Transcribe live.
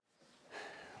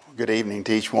Good evening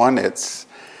to each one. It's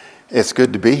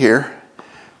good to be here.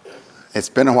 It's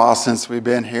been a while since we've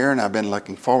been here, and I've been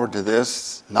looking forward to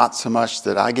this. Not so much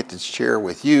that I get to share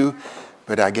with you,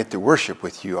 but I get to worship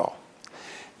with you all.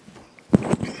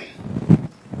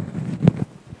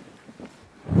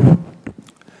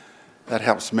 That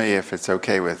helps me if it's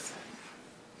okay with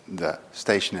the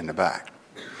station in the back.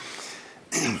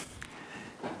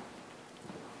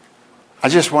 I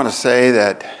just want to say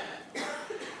that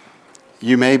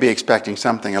you may be expecting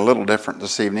something a little different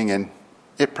this evening, and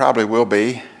it probably will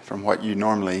be from what you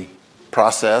normally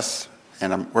process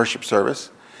in a worship service.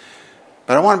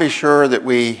 But I want to be sure that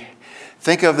we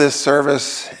think of this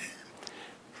service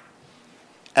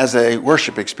as a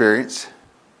worship experience.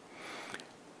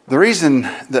 One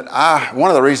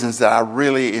of the reasons that I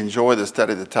really enjoy the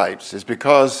study of the types is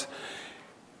because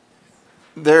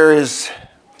there is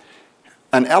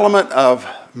an element of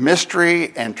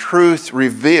mystery and truth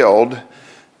revealed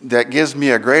that gives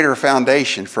me a greater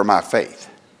foundation for my faith.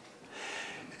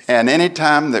 And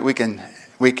anytime that we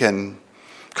can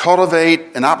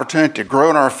cultivate an opportunity to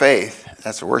grow in our faith,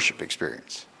 that's a worship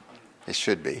experience. It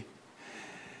should be.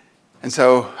 And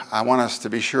so I want us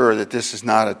to be sure that this is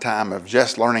not a time of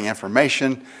just learning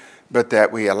information, but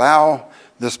that we allow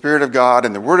the Spirit of God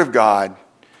and the Word of God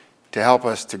to help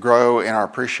us to grow in our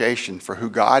appreciation for who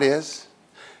God is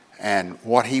and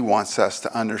what He wants us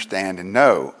to understand and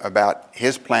know about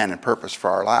His plan and purpose for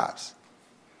our lives.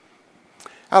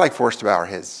 I'd like for us to bow our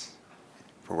heads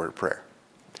for a word of prayer.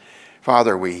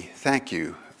 Father, we thank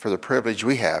you for the privilege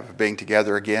we have of being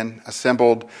together again,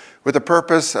 assembled with the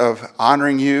purpose of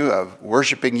honoring you, of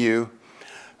worshiping you,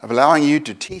 of allowing you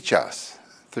to teach us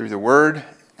through the Word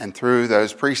and through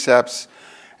those precepts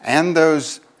and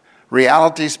those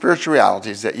realities, spiritual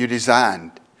realities that you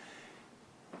designed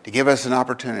to give us an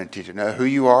opportunity to know who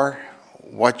you are,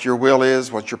 what your will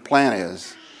is, what your plan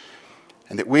is,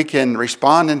 and that we can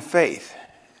respond in faith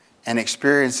and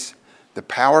experience the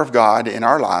power of God in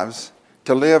our lives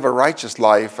to live a righteous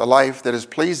life, a life that is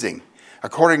pleasing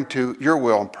according to your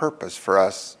will and purpose for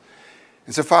us.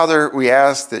 And so, Father, we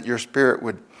ask that your Spirit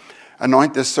would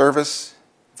anoint this service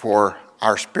for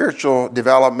our spiritual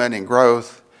development and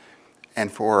growth,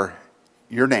 and for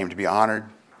your name to be honored,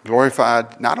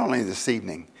 glorified, not only this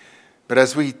evening, but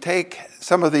as we take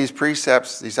some of these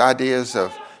precepts, these ideas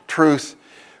of truth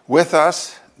with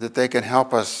us, that they can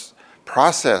help us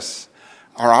process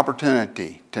our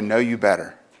opportunity to know you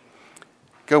better.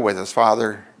 Go with us,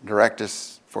 Father. Direct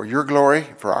us for your glory,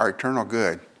 for our eternal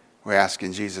good. We ask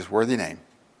in Jesus' worthy name.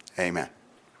 Amen.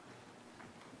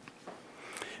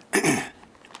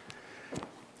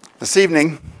 This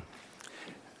evening,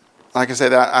 like I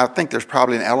said, I think there's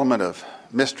probably an element of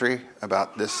mystery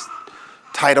about this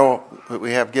title that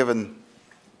we have given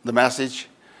the message,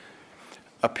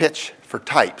 A Pitch for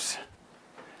Types.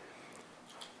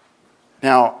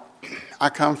 Now, I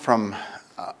come from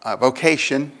a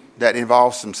vocation that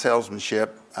involves some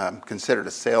salesmanship. I'm considered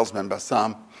a salesman by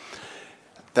some.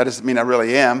 That doesn't mean I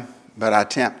really am, but I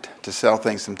attempt to sell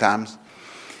things sometimes.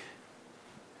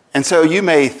 And so you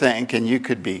may think, and you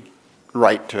could be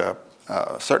right to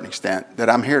a certain extent, that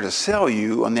I'm here to sell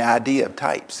you on the idea of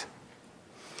types.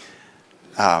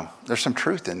 There's some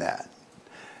truth in that.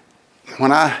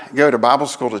 When I go to Bible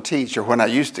school to teach, or when I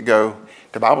used to go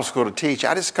to Bible school to teach,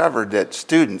 I discovered that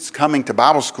students coming to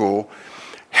Bible school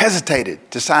hesitated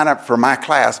to sign up for my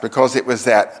class because it was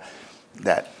that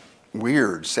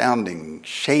weird sounding,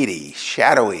 shady,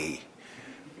 shadowy,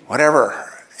 whatever,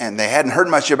 and they hadn't heard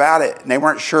much about it, and they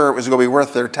weren't sure it was going to be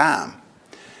worth their time.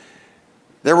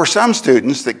 There were some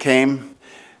students that came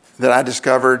that I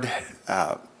discovered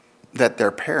that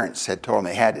their parents had told them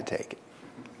they had to take it.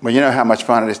 Well, you know how much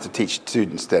fun it is to teach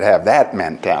students that have that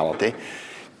mentality.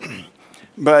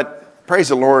 But praise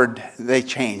the Lord, they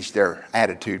changed their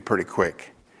attitude pretty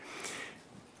quick.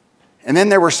 And then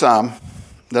there were some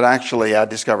that I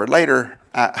discovered later.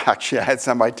 I had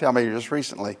somebody tell me just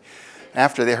recently,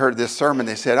 after they heard this sermon,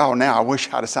 they said, "Oh, now I wish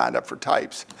I'd have signed up for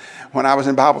types when I was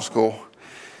in Bible school."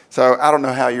 So I don't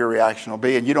know how your reaction will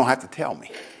be, and you don't have to tell me.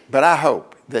 But I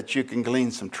hope that you can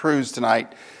glean some truths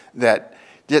tonight that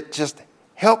just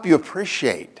help you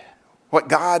appreciate what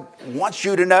God wants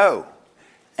you to know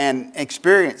and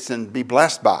experience and be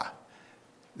blessed by.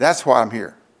 That's why I'm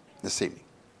here this evening.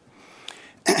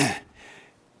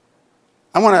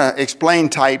 I want to explain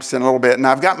types in a little bit, and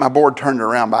I've got my board turned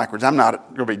around backwards. I'm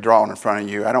not going to be drawing in front of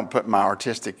you. I don't put my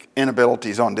artistic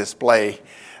inabilities on display,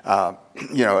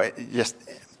 just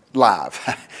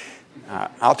live.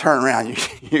 I'll turn around.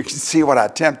 You can see what I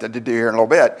attempted to do here in a little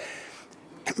bit.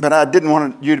 But I didn't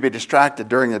want you to be distracted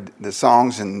during the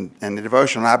songs and the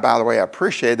devotional. By the way, I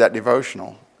appreciate that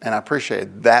devotional. And I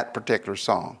appreciated that particular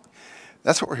song.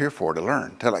 That's what we're here for, to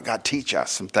learn, to let God teach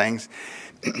us some things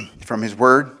from His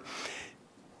Word.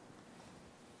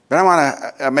 But I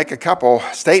want to make a couple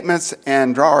statements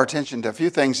and draw our attention to a few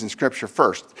things in Scripture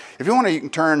first. If you want to, you can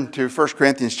turn to 1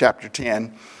 Corinthians chapter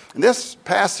 10. And this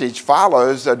passage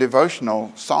follows a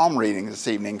devotional psalm reading this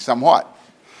evening somewhat.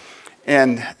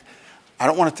 And I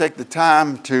don't want to take the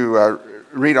time to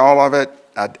read all of it.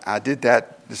 I did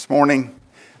that this morning.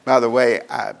 By the way,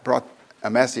 I brought a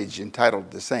message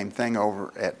entitled the same thing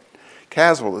over at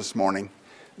Caswell this morning.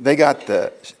 They got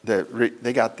the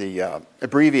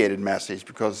abbreviated message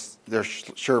because their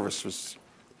service was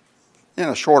in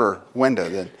a shorter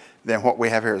window than what we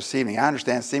have here this evening. I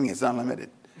understand this evening is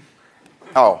unlimited.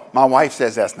 Oh, my wife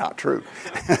says that's not true.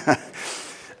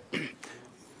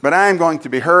 But I am going to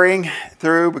be hurrying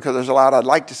through because there's a lot I'd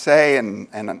like to say and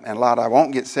a lot I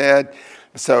won't get said.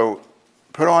 So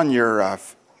put on your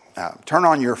turn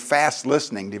on your fast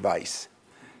listening device.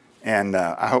 And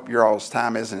I hope your all's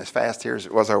time isn't as fast here as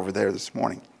it was over there this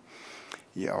morning.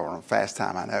 You are on fast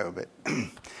time, I know. But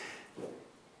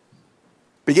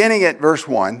beginning at verse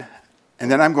 1,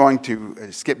 and then I'm going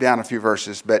to skip down a few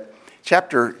verses, but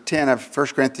chapter 10 of 1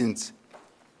 Corinthians,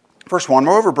 verse 1,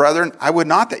 moreover, brethren, I would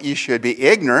not that ye should be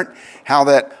ignorant how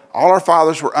that all our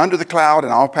fathers were under the cloud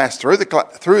and all passed through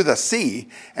the sea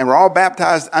and were all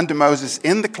baptized unto Moses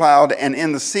in the cloud and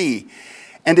in the sea,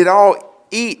 and did all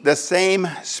eat the same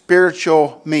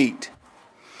spiritual meat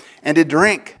and did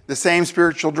drink the same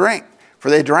spiritual drink. For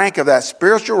they drank of that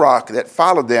spiritual rock that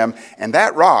followed them, and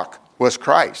that rock was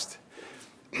Christ.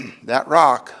 That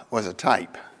rock was a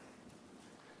type.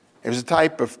 It was a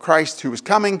type of Christ who was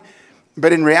coming,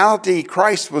 but in reality,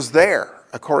 Christ was there,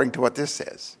 according to what this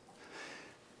says.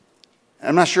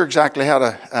 I'm not sure exactly how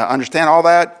to understand all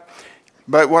that,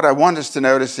 but what I want us to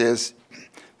notice is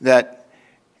that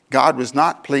God was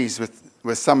not pleased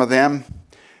with some of them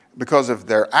because of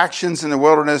their actions in the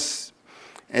wilderness.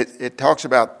 It talks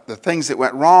about the things that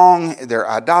went wrong, their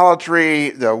idolatry,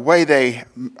 the way they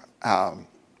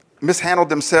mishandled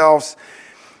themselves.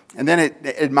 And then it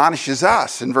admonishes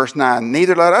us in verse 9,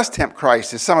 neither let us tempt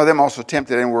Christ, as some of them also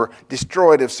tempted and were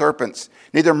destroyed of serpents.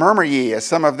 Neither murmur ye, as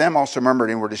some of them also murmured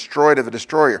and were destroyed of the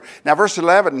destroyer. Now, verse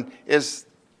 11 is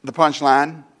the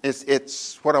punchline.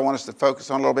 It's what I want us to focus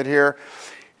on a little bit here.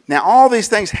 Now, all these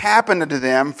things happened unto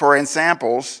them for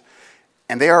ensamples,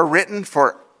 and they are written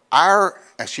for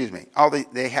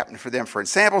they happened for them for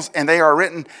ensamples, and they are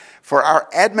written for our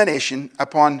admonition,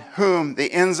 upon whom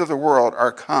the ends of the world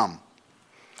are come.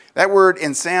 That word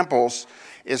ensamples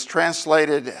is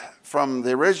translated from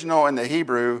the original in the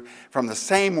Hebrew from the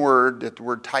same word that the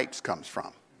word types comes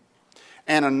from.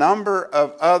 And a number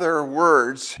of other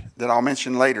words that I'll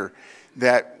mention later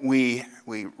that we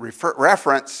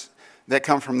reference that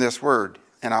come from this word.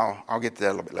 And I'll get to that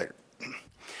a little bit later.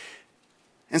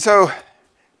 And so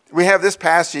we have this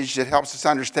passage that helps us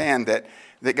understand that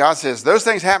God says those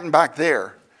things happened back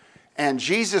there. And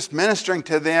Jesus ministering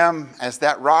to them as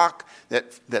that rock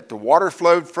that the water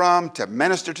flowed from to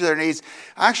minister to their needs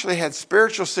actually had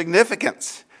spiritual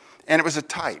significance. And it was a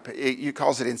type. You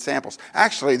calls it ensamples.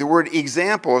 Actually, the word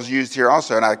example is used here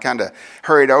also, and I kind of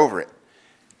hurried over it.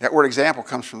 That word example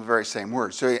comes from the very same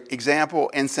word. So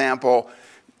example, ensample,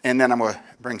 and then I'm going to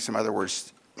bring some other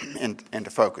words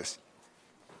into focus.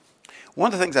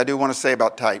 One of the things I do want to say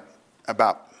about type,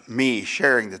 about me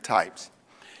sharing the types,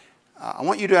 I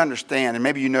want you to understand, and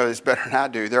maybe you know this better than I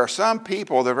do, there are some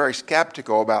people that are very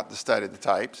skeptical about the study of the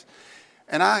types,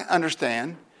 and I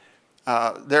understand.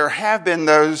 There have been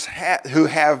those who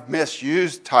have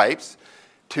misused types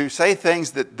to say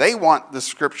things that they want the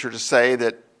Scripture to say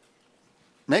that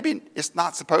maybe it's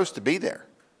not supposed to be there.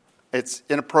 It's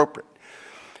inappropriate.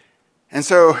 And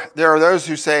so there are those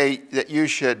who say that you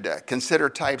should consider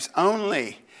types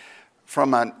only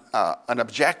from an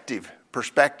objective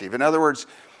perspective. In other words,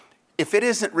 if it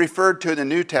isn't referred to in the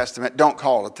New Testament, don't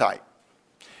call it a type.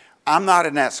 I'm not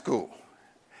in that school.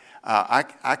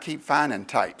 I keep finding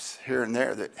types here and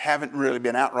there that haven't really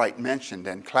been outright mentioned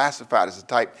and classified as a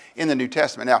type in the New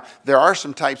Testament. Now, there are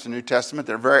some types in the New Testament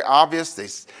that are very obvious.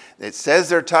 It says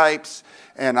they're types,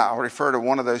 and I'll refer to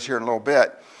one of those here in a little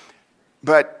bit.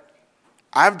 But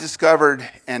I've discovered,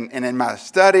 and in my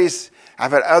studies,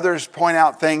 I've had others point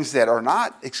out things that are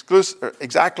not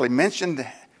exactly mentioned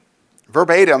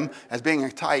verbatim as being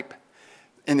a type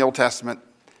in the Old Testament.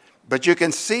 But you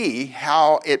can see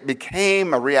how it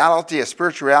became a reality, a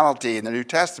spiritual reality in the New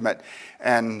Testament.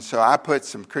 And so I put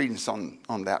some credence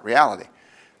on that reality.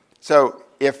 So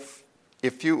if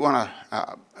you want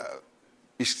to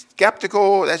be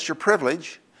skeptical, that's your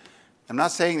privilege. I'm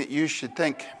not saying that you should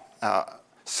think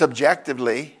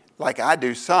subjectively, like I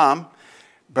do some,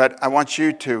 but I want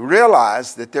you to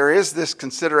realize that there is this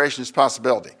consideration, this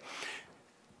possibility.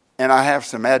 And I have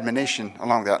some admonition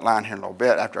along that line here in a little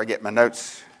bit after I get my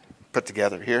notes put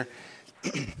together here.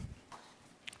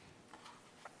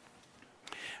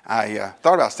 I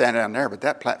thought about standing down there, but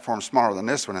that platform's smaller than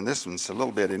this one, and this one's a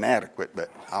little bit inadequate, but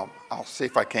I'll see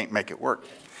if I can't make it work.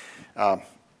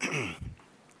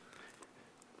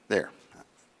 There.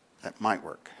 That might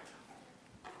work.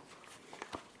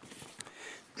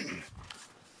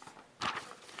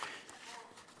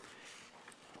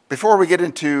 Before we get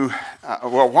into,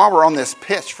 while we're on this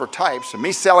pitch for types, and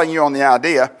me selling you on the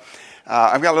idea,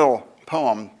 I've got a little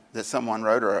poem that someone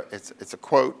wrote, or it's a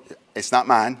quote. It's not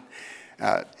mine.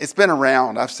 It's been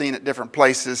around. I've seen it different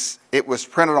places. It was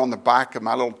printed on the back of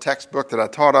my little textbook that I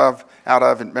taught out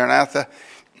of in Maranatha.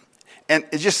 And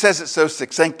it just says it so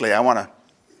succinctly. I want to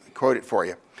quote it for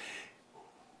you.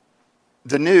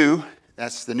 The new,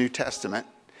 that's the New Testament,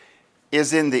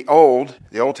 is in the Old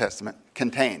Testament,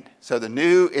 contained. So the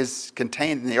new is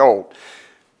contained in the Old.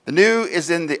 The new is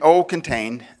in the Old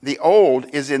contained. The Old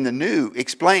is in the New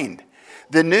explained.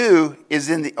 The new is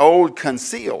in the Old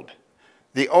concealed.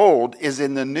 The Old is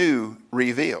in the New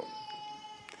revealed.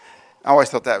 I always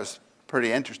thought that was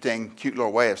pretty interesting, cute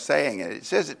little way of saying it. It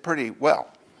says it pretty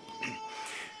well.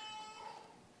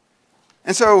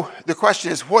 And so the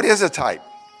question is, what is a type?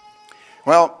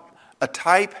 Well, a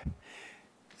type,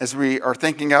 as we are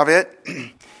thinking of it,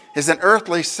 is an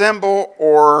earthly symbol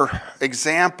or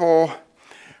example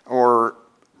or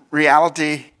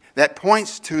reality that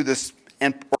points to this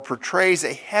and portrays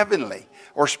a heavenly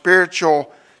or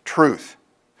spiritual truth.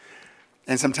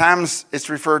 And sometimes it's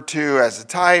referred to as a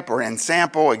type or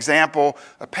ensample, example,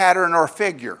 a pattern or a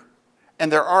figure.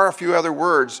 And there are a few other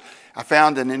words I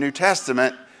found in the New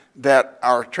Testament that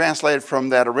are translated from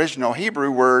that original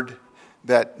Hebrew word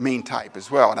that mean type as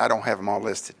well, and I don't have them all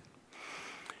listed.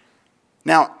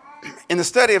 Now, in the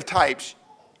study of types,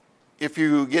 if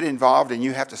you get involved and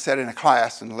you have to sit in a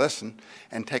class and listen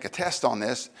and take a test on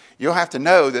this, you'll have to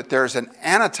know that there's an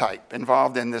antitype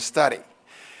involved in this study.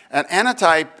 An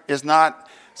antitype is not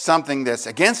something that's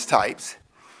against types.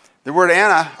 The word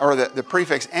ana, or the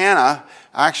prefix ana,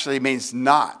 actually means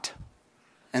not.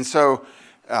 And so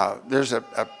there's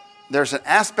an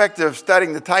aspect of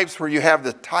studying the types where you have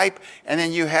the type and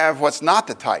then you have what's not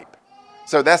the type.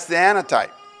 So that's the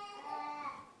antitype.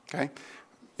 Okay?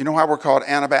 You know why we're called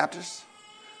Anabaptists?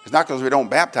 It's not because we don't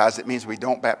baptize, it means we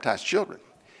don't baptize children.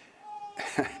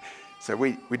 So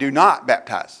we do not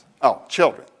baptize,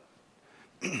 children.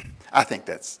 I think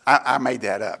I made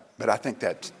that up, but I think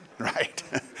that's right.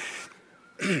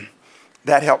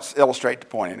 That helps illustrate the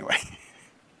point anyway.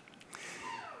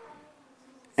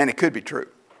 And it could be true.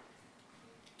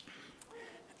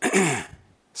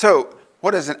 So,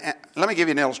 let me give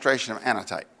you an illustration of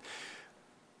antitype.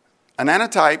 An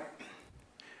antitype,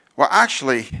 well,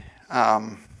 actually,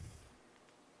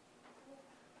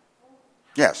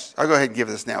 yes, I'll go ahead and give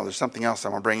this now. There's something else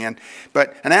I'm going to bring in.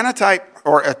 But an antitype,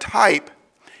 or a type,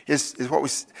 is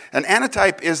what an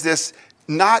antitype is this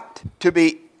not to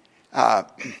be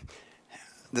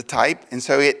the type, and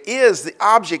so it is the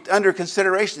object under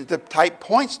consideration that the type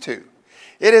points to.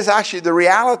 It is actually the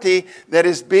reality that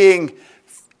is being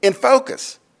in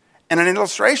focus. And an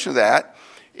illustration of that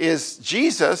is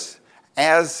Jesus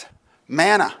as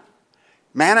manna.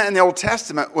 Manna in the Old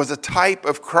Testament was a type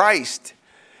of Christ.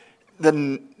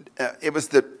 It was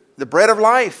the bread of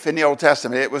life in the Old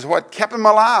Testament. It was what kept them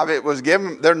alive. It was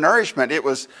giving their nourishment. It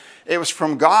was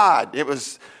from God. It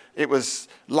was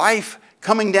life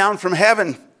coming down from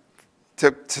heaven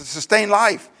to sustain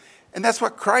life. And that's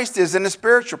what Christ is in a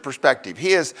spiritual perspective. He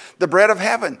is the bread of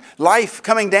heaven, life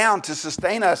coming down to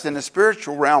sustain us in the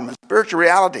spiritual realm, in spiritual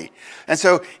reality. And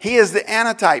so he is the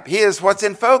antitype. He is what's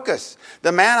in focus.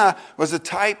 The manna was a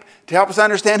type to help us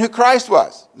understand who Christ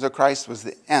was. So Christ was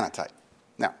the antitype.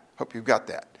 Now, hope you've got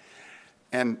that.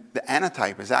 And the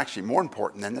antitype is actually more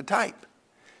important than the type.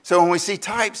 So when we see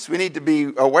types, we need to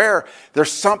be aware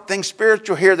there's something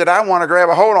spiritual here that I want to grab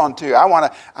a hold on to. I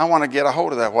want to get a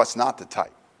hold of that, what's not the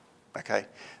type. Okay?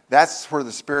 That's where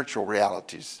the spiritual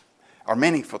realities are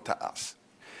meaningful to us.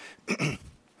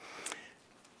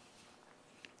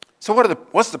 So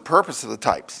what's the purpose of the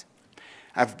types?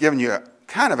 I've given you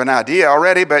kind of an idea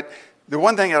already, but the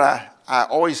one thing that I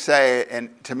always say,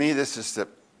 and to me this is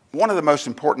one of the most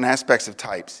important aspects of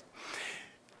types.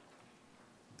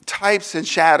 Types and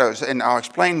shadows, and I'll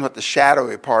explain what the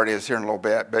shadowy part is here in a little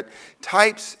bit, but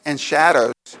types and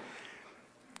shadows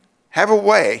have a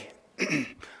way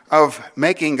of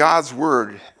making God's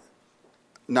word,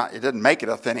 it doesn't make it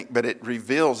authentic, but it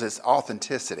reveals its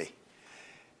authenticity.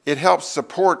 it helps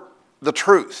support the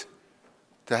truth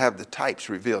to have the types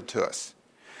revealed to us.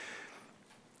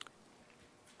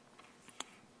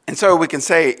 And so we can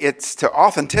say it's to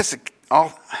authentic.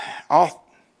 I'm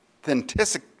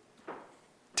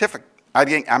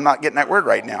not getting that word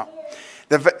right now.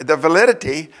 The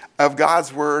validity of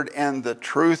God's word and the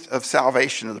truth of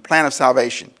salvation, or the plan of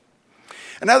salvation.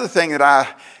 Another thing that I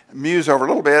muse over a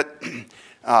little bit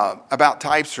about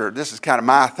types, or this is kind of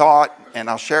my thought, and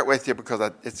I'll share it with you because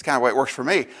it's kind of the way it works for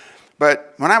me.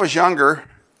 But when I was younger,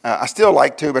 I still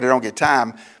like to, but I don't get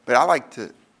time, but I like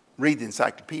to read the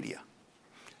encyclopedia.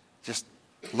 Just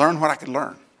learn what I could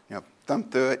learn, thumb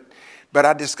through it. But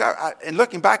I discovered, and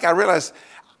looking back, I realized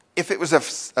if it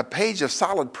was a page of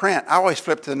solid print, I always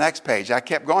flipped to the next page. I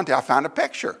kept going till I found a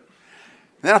picture.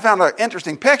 Then I found an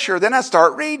interesting picture. Then I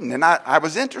start reading, and I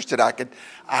was interested. I could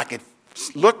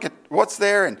look at what's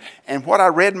there, and what I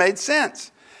read made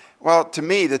sense. Well, to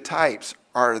me, the types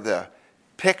are the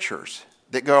pictures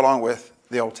that go along with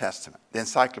the Old Testament, the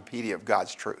encyclopedia of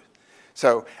God's truth.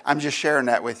 So I'm just sharing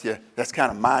that with you. That's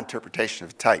kind of my interpretation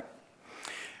of type.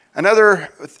 Another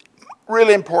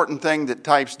really important thing that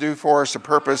types do for us, a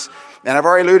purpose, and I've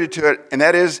already alluded to it, and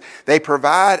that is they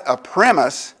provide a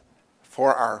premise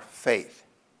for our faith.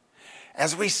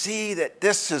 As we see that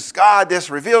this is God, this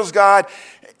reveals God,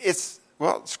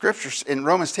 Scripture in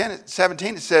Romans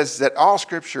 10:17, it says that all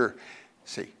Scripture,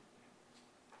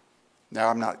 now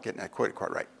I'm not getting that quoted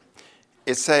quite right.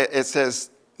 It says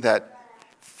that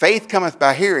faith cometh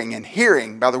by hearing, and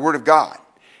hearing by the word of God.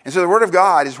 And so the word of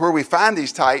God is where we find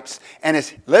these types, and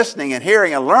it's listening and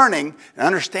hearing and learning and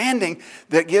understanding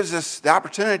that gives us the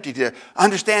opportunity to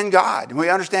understand God. And when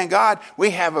we understand God, we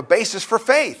have a basis for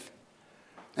faith.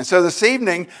 And so this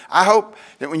evening, I hope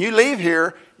that when you leave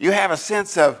here, you have a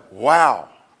sense of, wow,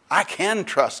 I can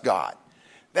trust God.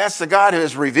 That's the God who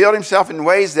has revealed himself in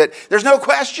ways that there's no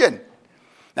question.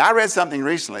 Now, I read something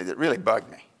recently that really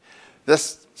bugged me.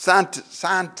 This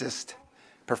scientist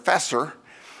professor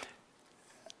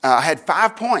had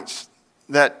 5 points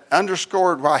that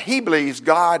underscored why he believes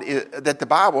that the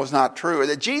Bible is not true, or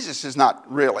that Jesus is not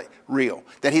really real,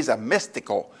 that he's a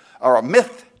mystical or a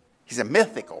myth. He's a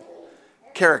mythical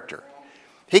character.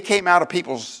 He came out of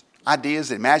people's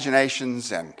ideas,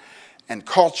 imaginations, and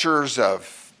cultures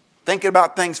of thinking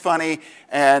about things funny,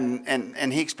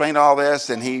 and he explained all this,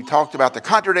 and he talked about the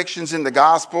contradictions in the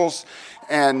Gospels,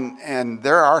 and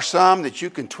there are some that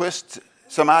you can twist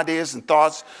some ideas and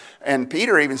thoughts. And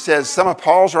Peter even says some of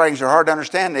Paul's writings are hard to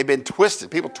understand. They've been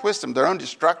twisted. People twist them to their own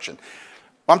destruction.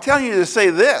 Well, I'm telling you to say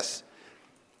this,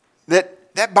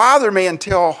 that bothered me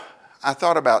until I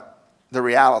thought about the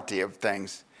reality of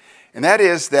things. And that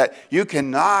is that you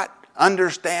cannot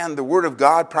understand the Word of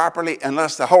God properly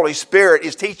unless the Holy Spirit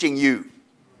is teaching you.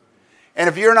 And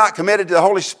if you're not committed to the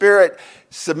Holy Spirit,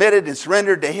 submitted and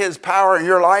surrendered to His power in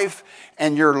your life,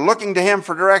 and you're looking to Him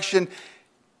for direction,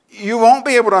 you won't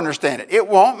be able to understand it. It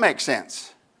won't make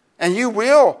sense. And you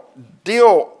will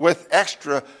deal with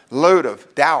extra load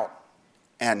of doubt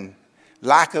and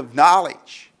lack of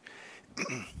knowledge.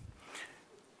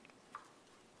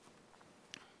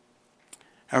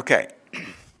 Okay.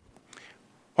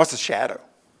 What's a shadow?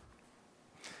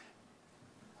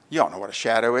 You all know what a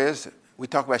shadow is. We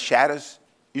talk about shadows.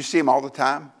 You see them all the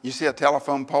time. You see a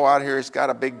telephone pole out here. It's got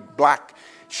a big black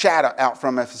shadow out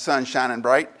from it if the sun's shining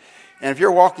bright. And if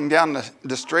you're walking down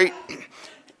the street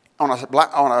on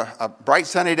a bright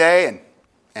sunny day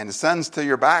and the sun's to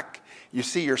your back, you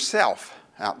see yourself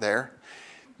out there.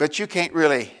 But you can't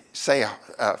really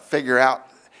figure out,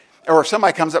 or if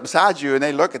somebody comes up beside you and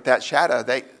they look at that shadow,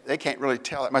 they can't really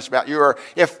tell that much about you. Or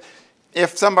if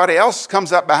somebody else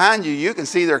comes up behind you, you can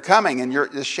see they're coming, and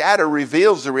the shadow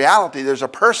reveals the reality. There's a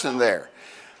person there.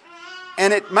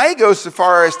 And it may go so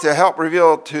far as to help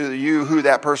reveal to you who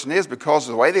that person is because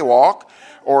of the way they walk,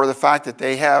 or the fact that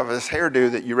they have this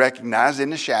hairdo that you recognize in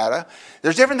the shadow.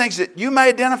 There's different things that you may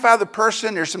identify the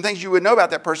person. There's some things you would know about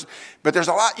that person, but there's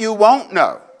a lot you won't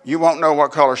know. You won't know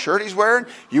what color shirt he's wearing.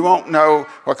 You won't know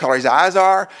what color his eyes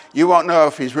are. You won't know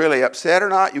if he's really upset or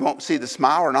not. You won't see the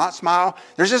smile or not smile.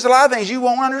 There's just a lot of things you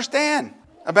won't understand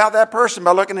about that person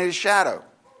by looking at his shadow.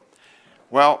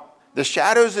 Well, the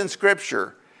shadows in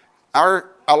Scripture are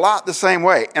a lot the same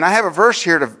way. And I have a verse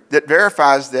here that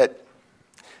verifies that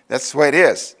that's the way it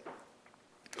is.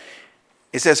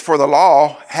 It says, for the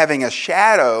law, having a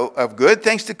shadow of good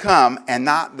things to come and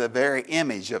not the very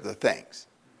image of the things.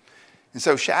 And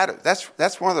so shadow,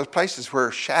 that's one of those places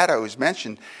where shadow is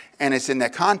mentioned, and it's in the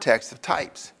context of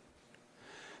types.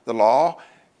 The law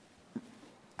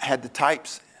had the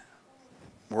types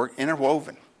were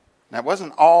interwoven. Now, it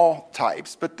wasn't all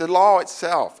types, but the law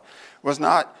itself was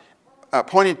not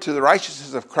pointing to the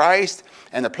righteousness of Christ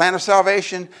and the plan of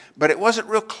salvation, but it wasn't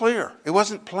real clear. It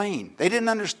wasn't plain. They didn't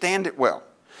understand it well.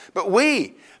 But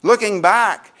we, looking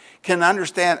back, can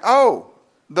understand, oh,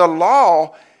 the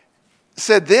law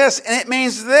said this, and it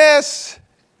means this.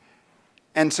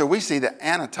 And so we see the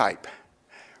antitype.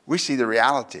 We see the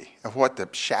reality of what the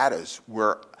shadows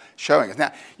were showing us.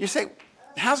 Now, you say,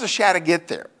 how's a shadow get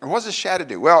there? Or what does a shadow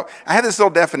do? Well, I have this little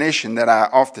definition that I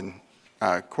often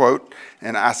quote,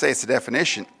 and I say it's a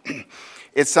definition.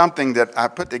 It's something that I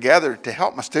put together to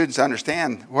help my students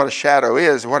understand what a shadow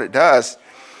is, what it does.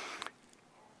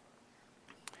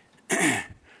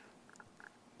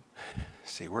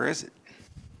 See, where is it?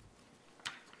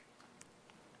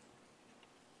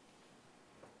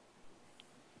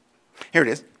 Here it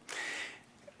is.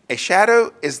 A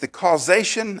shadow is the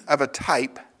causation of a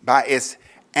type by its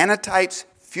antitype's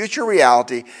future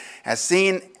reality as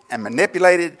seen and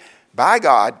manipulated by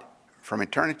God from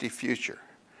eternity future.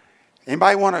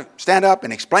 Anybody want to stand up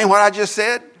and explain what I just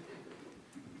said?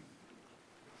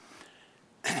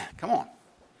 Come on.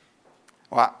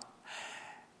 Well,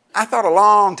 I thought a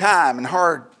long time and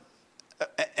hard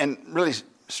and really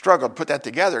struggled to put that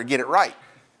together and get it right.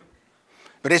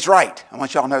 But it's right. I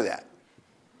want y'all to know that.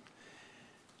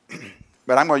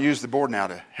 But I'm going to use the board now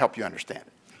to help you understand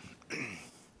it.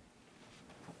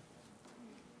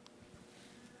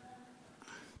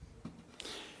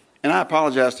 And I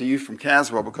apologize to you from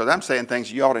Caswell because I'm saying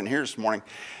things you all didn't hear this morning,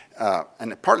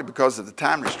 and partly because of the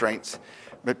time restraints,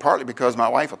 but partly because my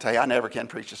wife will tell you I never can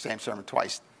preach the same sermon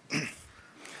twice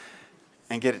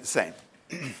and get it the same.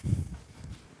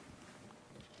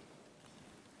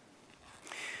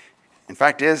 In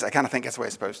fact is, I kind of think that's the way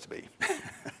it's supposed to be.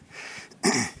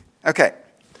 Okay,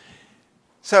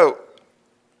 so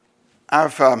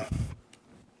I've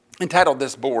entitled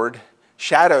this board,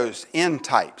 Shadows in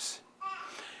Types.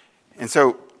 And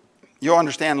so you'll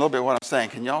understand a little bit what I'm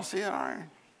saying. Can y'all see it? All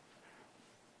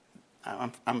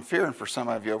right. I'm fearing for some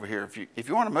of you over here. If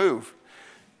you want to move,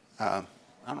 I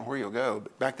don't know where you'll go,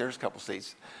 but back there's a couple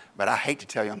seats. But I hate to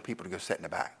tell young people to go sit in the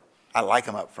back. I like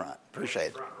them up front. Appreciate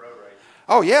it. Front row, right?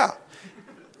 Oh, yeah.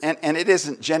 And it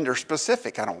isn't gender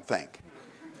specific, I don't think.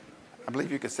 I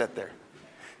believe you could sit there.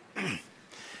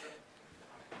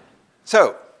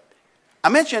 So, I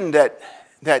mentioned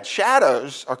that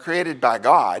shadows are created by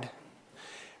God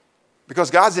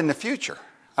because God's in the future.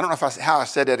 I don't know how I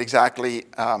said that exactly.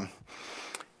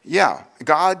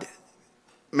 God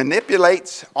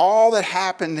manipulates all that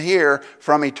happened here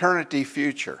from eternity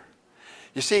future.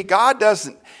 You see, God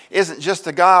isn't just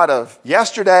a God of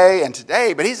yesterday and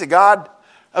today, but He's a God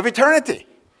of eternity.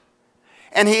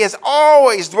 And He has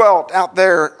always dwelt out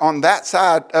there on that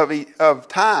side of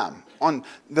time, on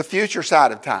the future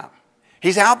side of time.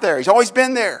 He's out there. He's always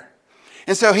been there.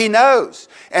 And so He knows,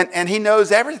 and He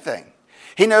knows everything.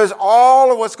 He knows all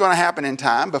of what's going to happen in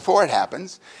time before it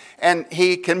happens, and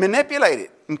He can manipulate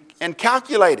it and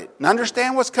calculate it and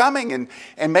understand what's coming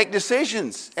and make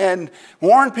decisions and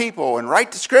warn people and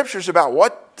write the scriptures about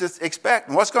what to expect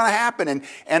and what's going to happen.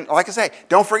 And like I say,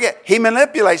 don't forget, He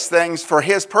manipulates things for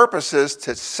His purposes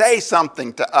to say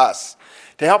something to us,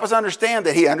 to help us understand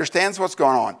that He understands what's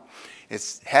going on.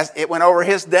 It went over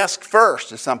His desk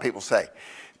first, as some people say.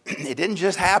 It didn't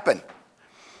just happen.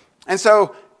 And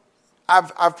so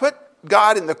I've put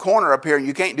God in the corner up here, and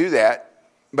you can't do that.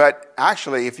 But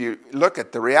actually, if you look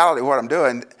at the reality of what I'm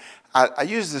doing, I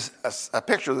use a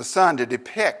picture of the sun to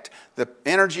depict the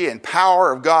energy and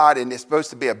power of God, and it's supposed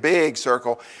to be a big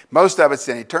circle. Most of it's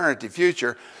in eternity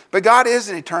future. But God is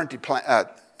in eternity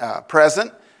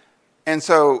present, and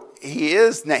so He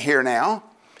is here now.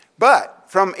 But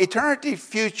from eternity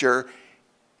future,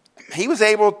 He was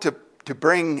able to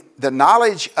bring the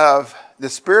knowledge of the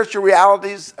spiritual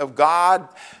realities of God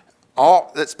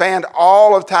that spanned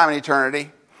all of time and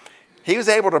eternity. He was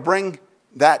able to bring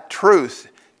that truth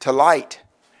to light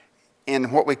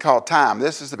in what we call time.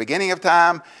 This is the beginning of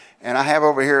time, and I have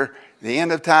over here the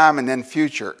end of time and then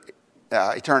future,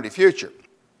 eternity future.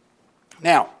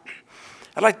 Now,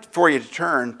 I'd like for you to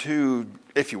turn to,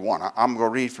 if you want, I'm going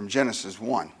to read from Genesis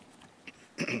 1.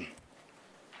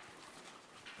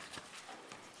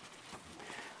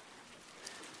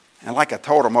 And like I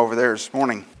told them over there this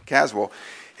morning, Caswell,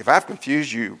 if I've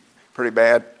confused you pretty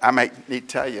bad, I may need to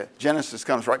tell you, Genesis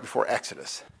comes right before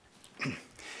Exodus.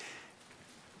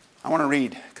 I want to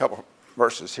read a couple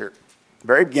verses here.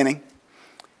 Very beginning.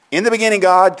 In the beginning,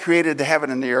 God created the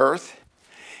heaven and the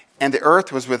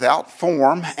earth was without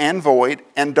form and void,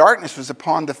 and darkness was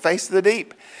upon the face of the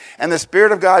deep. And the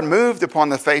Spirit of God moved upon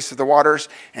the face of the waters,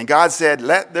 and God said,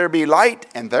 "Let there be light,"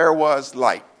 and there was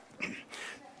light.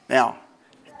 Now,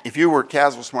 if you were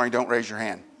Caswell this morning, don't raise your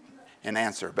hand. and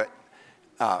answer. But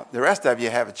the rest of you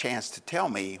have a chance to tell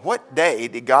me, what day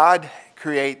did God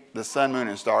create the sun, moon,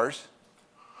 and stars?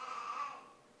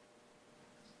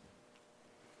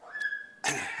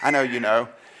 I know you know.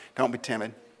 Don't be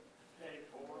timid.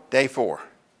 Day 4.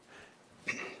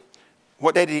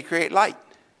 What day did he create light?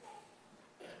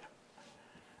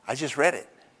 I just read it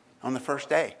on the first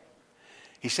day.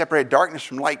 He separated darkness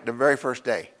from light the very first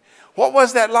day. What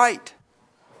was that light?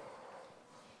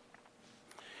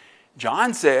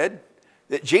 John said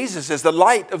that Jesus is the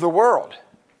light of the world.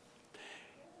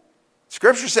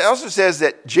 Scripture also says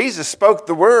that Jesus spoke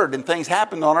the word and things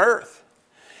happened on earth.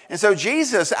 And so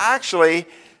Jesus actually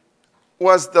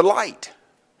was the light.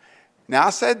 Now, I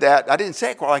said that. I didn't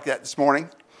say it quite like that this morning.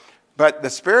 But the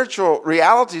spiritual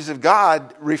realities of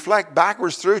God reflect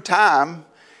backwards through time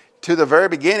to the very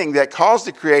beginning that caused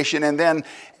the creation and then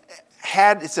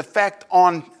had its effect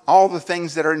on all the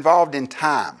things that are involved in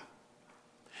time.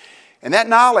 And that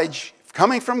knowledge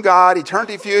coming from God,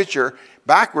 eternity, future,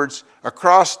 backwards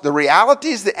across the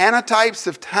realities, the antitypes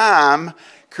of time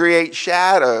create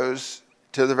shadows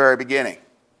to the very beginning.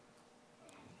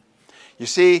 You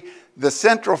see, the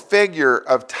central figure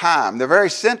of time, the very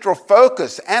central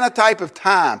focus, antitype of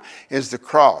time, is the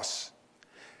cross.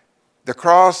 The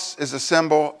cross is a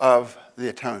symbol of the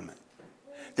atonement.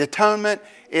 The atonement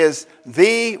is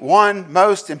the one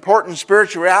most important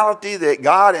spiritual reality that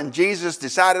God and Jesus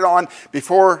decided on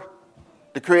before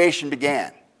the creation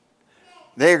began.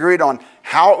 They agreed on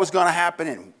how it was going to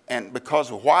happen and because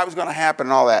of why it was going to happen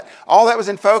and all that. All that was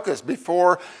in focus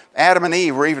before Adam and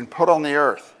Eve were even put on the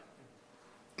earth.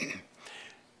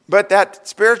 But that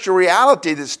spiritual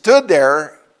reality that stood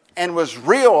there and was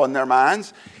real in their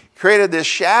minds created this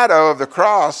shadow of the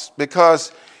cross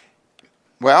because,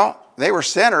 well, they were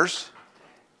sinners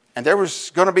and there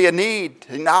was going to be a need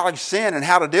to acknowledge sin and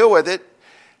how to deal with it.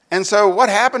 And so what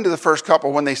happened to the first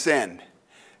couple when they sinned?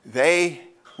 They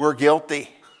were guilty.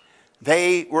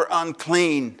 They were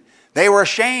unclean. They were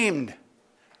ashamed.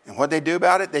 And what did they do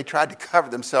about it? They tried to cover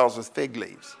themselves with fig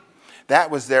leaves.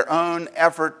 That was their own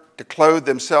effort to clothe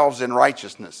themselves in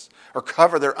righteousness or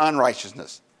cover their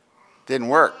unrighteousness. Didn't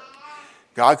work.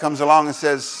 God comes along and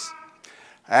says,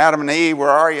 Adam and Eve, where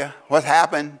are you? What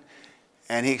happened?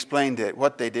 And he explained that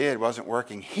what they did wasn't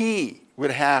working. He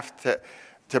would have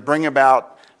to bring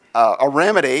about a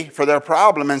remedy for their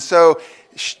problem. And so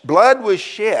blood was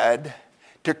shed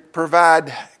to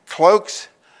provide cloaks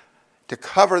to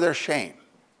cover their shame.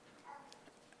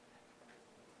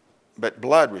 But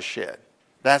blood was shed.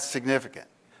 That's significant.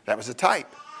 That was a type.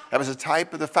 That was a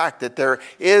type of the fact that there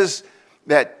is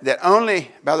that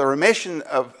only by the remission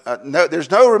of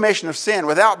there's no remission of sin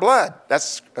without blood.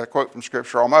 That's a quote from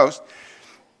Scripture almost.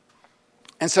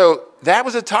 And so that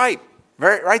was a type,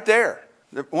 right there,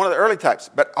 one of the early types.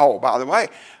 But oh, by the way,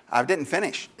 I didn't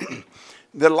finish.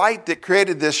 The light that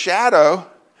created this shadow,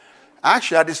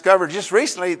 actually, I discovered just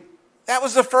recently that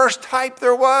was the first type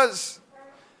there was.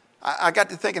 I got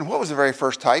to thinking, what was the very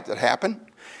first type that happened?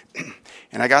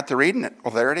 And I got to reading it.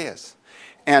 Well, there it is.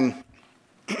 And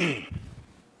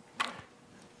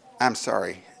I'm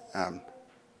sorry.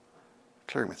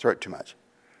 Clearing my throat too much.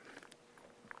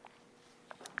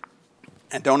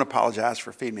 And don't apologize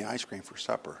for feeding me ice cream for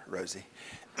supper, Rosie.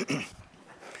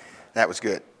 That was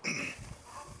good.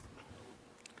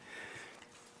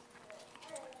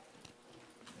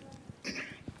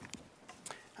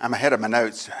 I'm ahead of my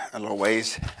notes a little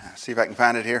ways. See if I can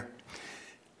find it here.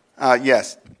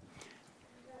 Yes.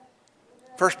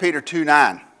 1 Peter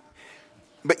 2:9.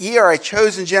 But ye are a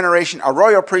chosen generation, a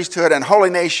royal priesthood, and holy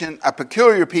nation, a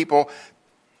peculiar people,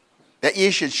 that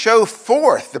ye should show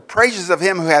forth the praises of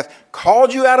him who hath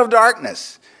called you out of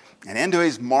darkness and into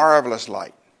his marvelous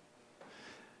light.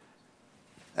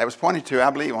 That was pointed to, I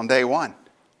believe, on day 1.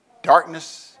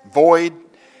 Darkness, void,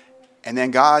 and then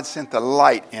God sent the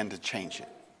light in to change it.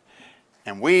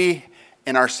 And we,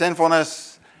 in our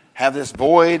sinfulness, have this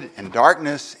void and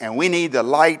darkness, and we need the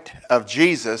light of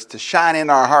Jesus to shine in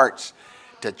our hearts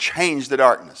to change the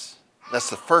darkness.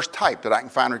 That's the first type that I can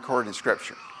find recorded in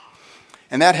Scripture.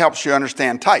 And that helps you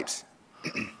understand types.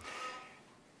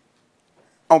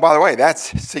 Oh, by the way,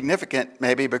 that's significant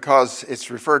maybe because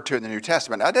it's referred to in the New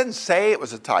Testament. I didn't say it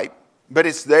was a type, but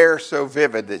it's there so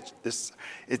vivid that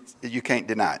you can't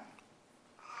deny it.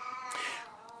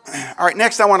 All right,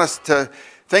 next I want us to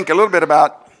think a little bit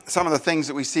about some of the things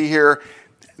that we see here,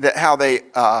 that how they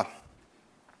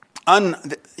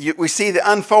we see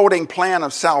the unfolding plan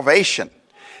of salvation.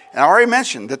 And I already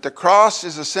mentioned that the cross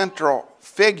is a central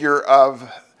figure of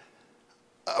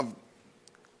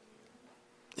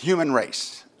human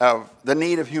race, of the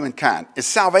need of humankind. It's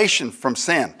salvation from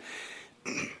sin,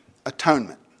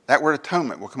 atonement. That word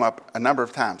atonement will come up a number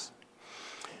of times.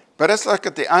 But let's look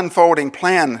at the unfolding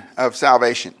plan of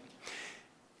salvation.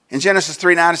 In Genesis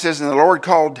 3:9 it says, and the Lord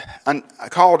called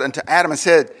unto Adam and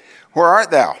said, where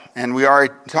art thou? And we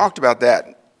already talked about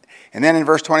that. And then in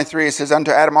verse 23 it says,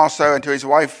 unto Adam also and to his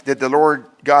wife did the Lord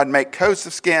God make coats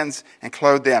of skins and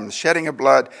clothe them. The shedding of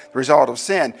blood, the result of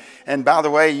sin. And by the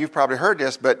way, you've probably heard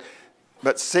this, but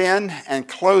sin and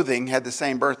clothing had the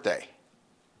same birthday.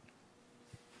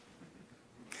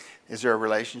 Is there a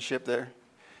relationship there?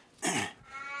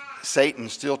 Satan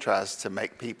still tries to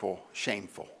make people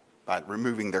shameful by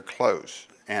removing their clothes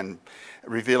and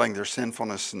revealing their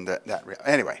sinfulness and that.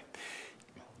 Anyway,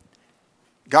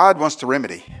 God wants to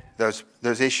remedy those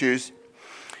issues.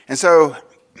 And so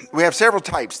we have several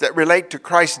types that relate to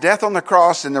Christ's death on the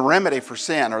cross and the remedy for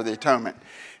sin or the atonement.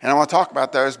 And I want to talk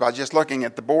about those by just looking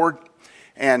at the board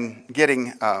and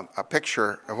getting a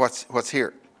picture of what's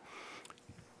here.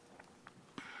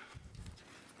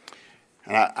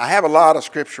 And I have a lot of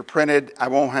scripture printed. I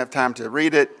won't have time to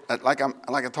read it. Like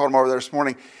I told them over there this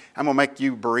morning, I'm going to make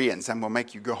you Bereans. I'm going to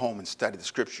make you go home and study the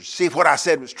scriptures. See if what I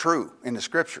said was true in the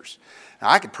scriptures.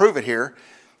 Now, I could prove it here,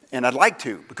 and I'd like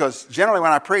to, because generally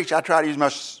when I preach, I try to use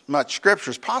much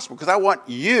scripture as possible, because I want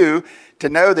you to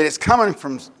know that it's coming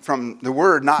from the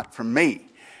Word, not from me.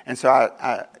 And so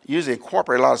I usually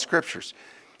incorporate a lot of scriptures.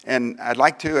 And I'd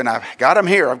like to, and I've got them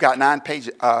here. I've got 9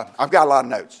 pages. I've got a lot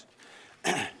of notes.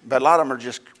 But a lot of them are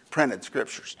just printed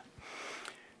scriptures.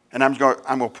 And I'm going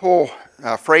to pull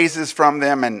phrases from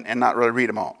them and not really read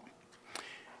them all.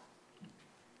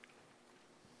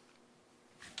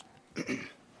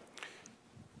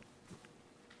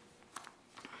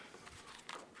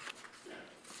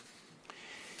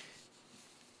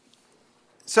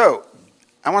 So,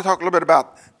 I want to talk a little bit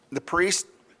about the priest,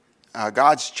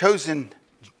 God's chosen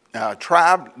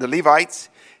tribe, the Levites.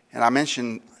 And I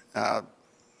mentioned,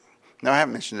 no, I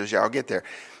haven't mentioned those yet. I'll get there.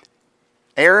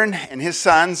 Aaron and his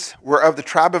sons were of the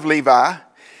tribe of Levi.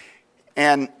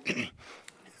 And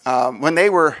when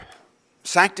they were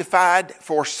sanctified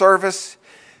for service,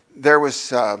 there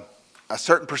was a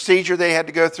certain procedure they had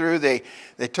to go through. They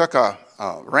took a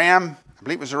ram, I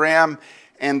believe it was a ram,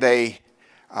 and they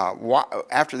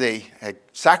after they had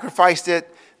sacrificed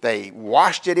it, they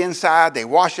washed it inside, they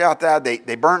washed it outside,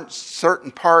 they burnt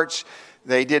certain parts,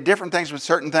 they did different things with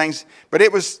certain things, but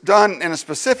it was done in a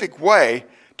specific way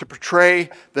to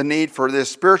portray the need for these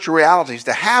spiritual realities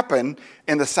to happen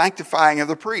in the sanctifying of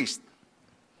the priest.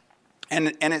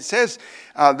 And it says,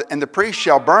 and the priest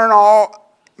shall burn all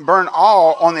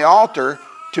on the altar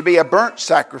to be a burnt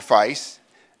sacrifice.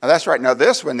 Now that's right. Now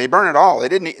this one, they burn it all.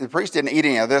 The priest didn't eat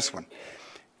any of this one.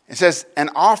 It says, an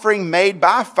offering made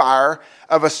by fire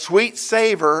of a sweet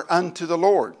savor unto the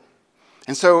Lord.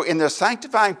 And so in the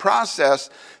sanctifying process,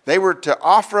 they were to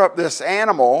offer up this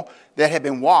animal that had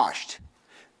been washed.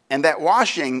 And that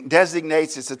washing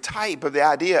designates, it's a type of the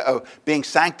idea of being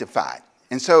sanctified.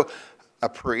 And so a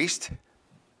priest,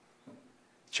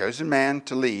 chosen man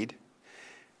to lead,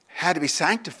 had to be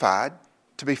sanctified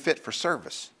to be fit for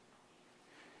service.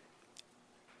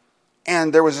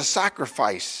 And there was a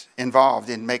sacrifice involved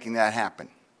in making that happen.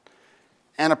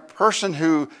 And a person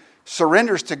who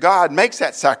surrenders to God makes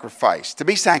that sacrifice to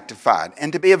be sanctified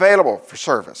and to be available for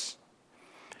service.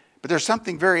 But there's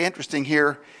something very interesting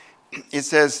here. It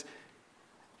says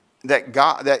that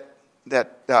God,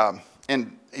 that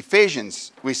in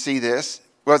Ephesians we see this.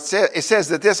 Well, it says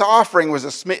that this offering was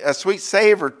a sweet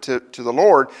savor to the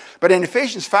Lord. But in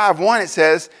Ephesians 5:1 it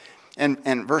says,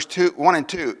 in verse 1 and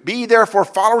 2, be ye therefore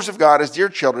followers of God as dear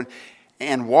children,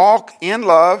 and walk in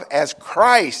love as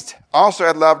Christ also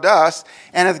hath loved us,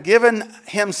 and hath given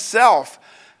himself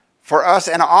for us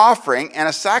an offering and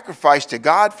a sacrifice to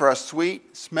God for a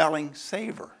sweet smelling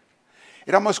savor.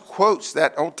 It almost quotes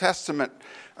that Old Testament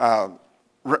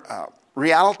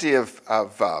reality of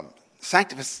the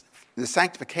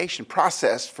sanctification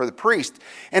process for the priest.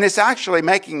 And it's actually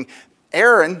making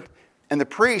Aaron and the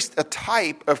priest a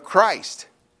type of Christ.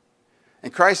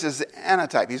 And Christ is the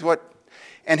antitype.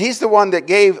 And he's the one that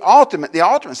gave the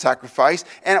ultimate sacrifice,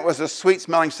 and it was a sweet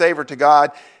smelling savor to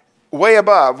God, way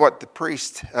above what the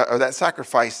priest, or that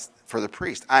sacrifice for the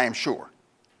priest, I am sure.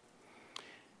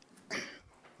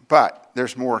 But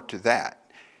there's more to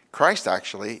that. Christ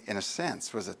actually, in a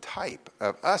sense, was a type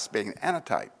of us being an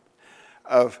antitype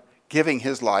of giving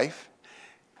his life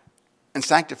and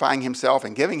sanctifying himself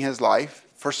and giving his life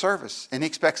for service. And he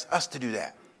expects us to do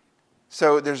that.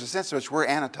 So there's a sense in which we're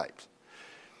antitypes.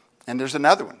 And there's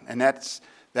another one, and that's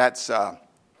the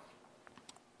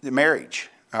marriage.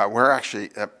 We're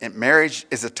actually, marriage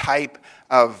is a type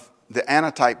of the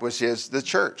antitype, which is the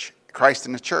church, Christ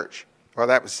in the church. Well,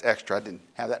 that was extra. I didn't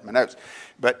have that in my notes.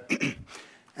 But,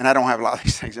 and I don't have a lot of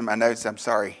these things in my notes. I'm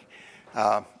sorry.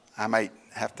 I might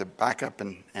have to back up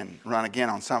and run again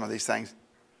on some of these things.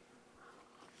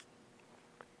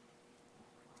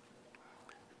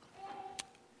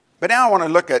 But now I want to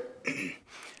look at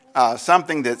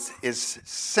something that is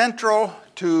central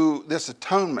to this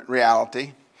atonement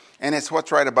reality, and it's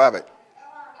what's right above it.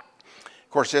 Of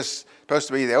course, this is supposed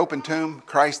to be the open tomb,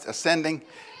 Christ ascending,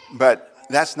 but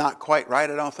that's not quite right,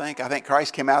 I don't think. I think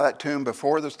Christ came out of that tomb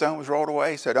before the stone was rolled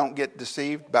away, so don't get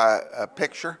deceived by a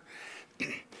picture.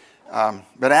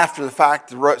 But after the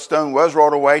fact, the stone was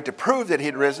rolled away to prove that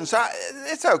he'd risen. So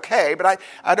it's okay, but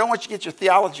I don't want you to get your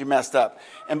theology messed up.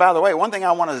 And by the way, one thing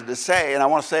I wanted to say, and I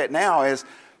want to say it now, is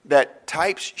that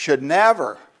types should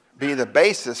never be the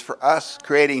basis for us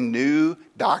creating new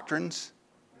doctrines.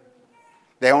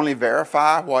 They only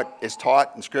verify what is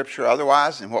taught in Scripture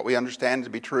otherwise and what we understand to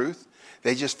be truth.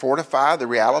 They just fortify the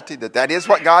reality that that is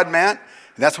what God meant,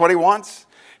 and that's what he wants.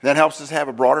 And that helps us have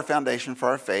a broader foundation for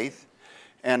our faith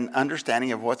and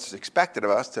understanding of what's expected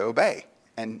of us to obey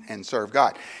and serve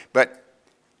God. But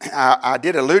I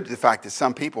did allude to the fact that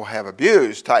some people have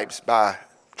abused types by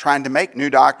trying to make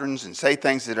new doctrines and say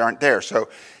things that aren't there. So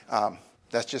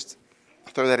that's just,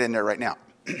 I'll throw that in there right now.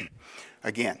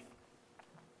 Again.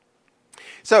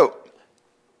 So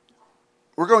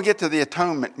we're going to get to the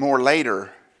atonement more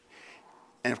later.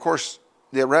 And of course,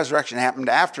 the resurrection happened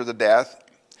after the death.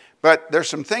 But there's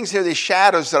some things here, these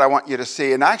shadows that I want you to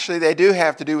see. And actually, they do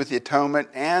have to do with the atonement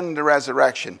and the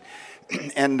resurrection.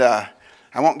 And I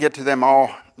won't get to them all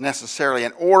necessarily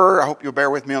in order. I hope you'll bear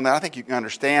with me on that. I think you can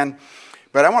understand.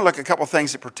 But I want to look at a couple of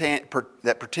things that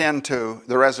pertain to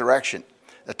the resurrection,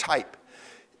 the type.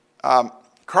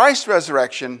 Christ's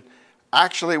resurrection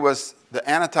actually was the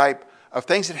antitype of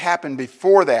things that happened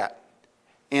before that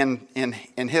in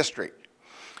history.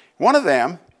 One of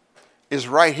them is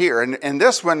right here. And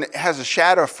this one has a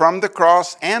shadow from the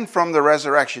cross and from the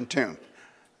resurrection tomb.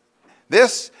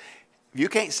 This, you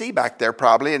can't see back there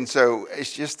probably, and so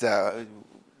it's just,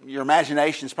 your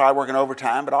imagination is probably working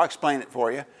overtime, but I'll explain it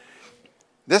for you.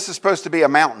 This is supposed to be a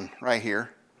mountain right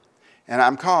here, and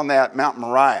I'm calling that Mount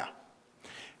Moriah.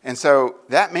 And so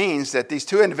that means that these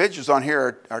two individuals on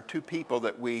here are two people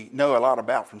that we know a lot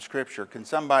about from Scripture. Can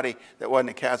somebody that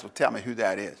wasn't a Caswell tell me who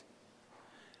that is?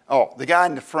 Oh, the guy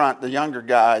in the front, the younger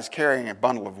guy, is carrying a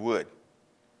bundle of wood.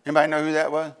 Anybody know who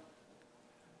that was?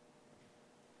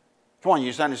 Come on,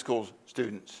 you Sunday school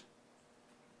students.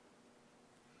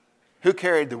 Who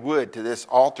carried the wood to this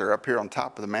altar up here on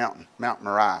top of the mountain, Mount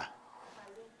Moriah?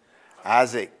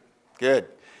 Isaac. Good.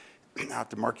 I'll have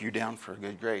to mark you down for a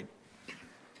good grade.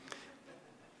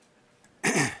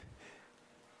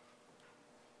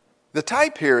 The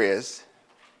type here is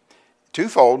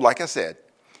twofold, like I said.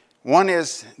 One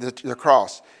is the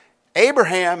cross.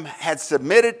 Abraham had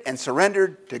submitted and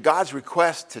surrendered to God's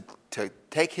request to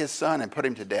take his son and put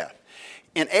him to death.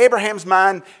 In Abraham's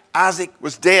mind, Isaac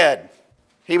was dead.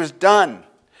 He was done.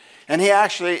 And he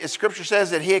actually, as Scripture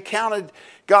says, that he accounted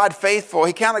God faithful.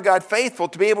 He counted God faithful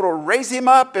to be able to raise him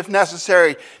up if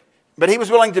necessary. But he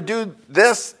was willing to do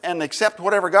this and accept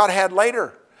whatever God had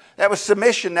later. That was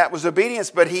submission. That was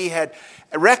obedience. But he had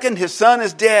reckoned his son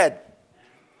as dead.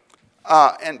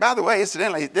 And by the way,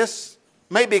 incidentally, this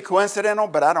may be coincidental,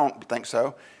 but I don't think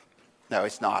so. No,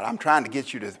 it's not. I'm trying to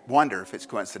get you to wonder if it's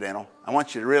coincidental. I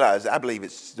want you to realize I believe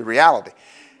it's the reality.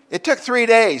 It took 3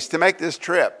 days to make this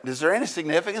trip. Is there any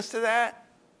significance to that?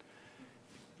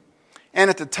 And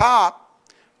at the top,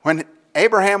 when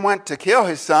Abraham went to kill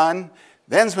his son,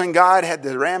 then's when God had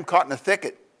the ram caught in a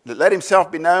thicket that let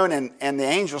himself be known, and the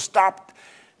angel stopped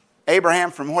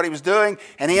Abraham from what he was doing,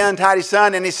 and he untied his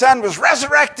son, and his son was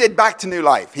resurrected back to new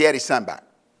life. He had his son back.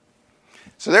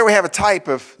 So there we have a type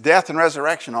of death and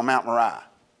resurrection on Mount Moriah.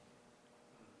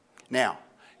 Now,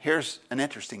 here's an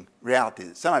interesting reality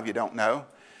that some of you don't know,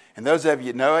 and those of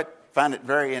you who know it find it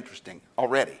very interesting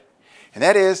already. And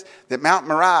that is that Mount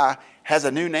Moriah has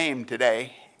a new name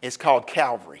today. It's called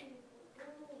Calvary.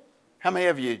 How many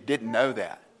of you didn't know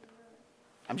that?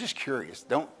 I'm just curious.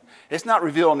 It's not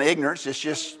revealing ignorance. It's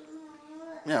just,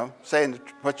 saying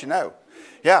what you know.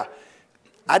 Yeah,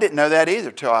 I didn't know that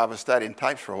either till I was studying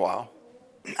types for a while.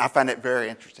 I find it very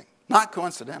interesting. Not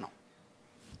coincidental.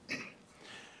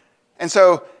 And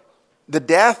so the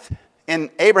death in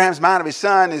Abraham's mind of his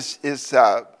son is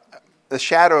the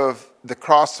shadow of the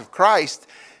cross of Christ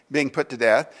being put to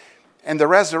death. And the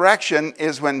resurrection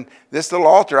is when this little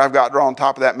altar I've got drawn on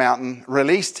top of that mountain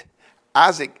released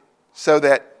Isaac so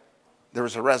that there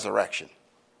was a resurrection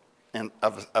in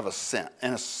a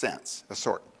sense, a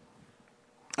sort.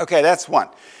 Okay, that's one.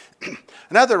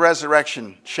 Another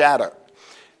resurrection shadow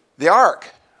The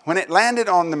ark, when it landed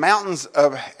on the mountains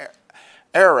of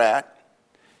Ararat,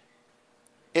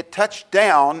 it touched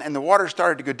down and the water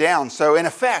started to go down. So in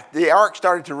effect, the ark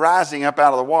started to rising up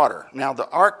out of the water. Now the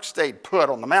ark stayed put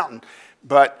on the mountain,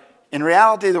 but in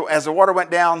reality, as the water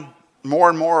went down, more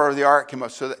and more of the ark came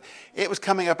up. So that it was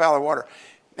coming up out of the water.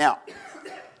 Now,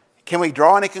 can we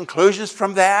draw any conclusions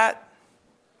from that?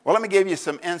 Well, let me give you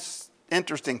some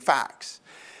interesting facts.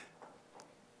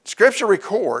 Scripture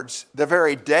records the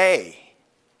very day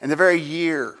and the very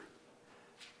year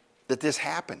that this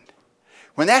happened.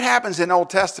 When that happens in the Old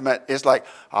Testament, it's like,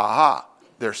 aha,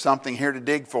 there's something here to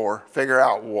dig for. Figure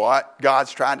out what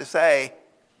God's trying to say.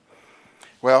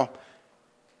 Well,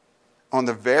 on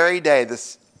the very day, the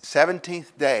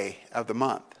 17th day of the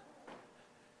month,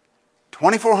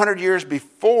 2,400 years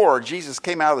before Jesus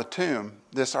came out of the tomb,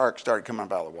 this ark started coming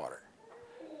up out of the water.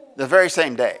 The very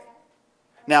same day.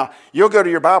 Now, you'll go to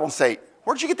your Bible and say,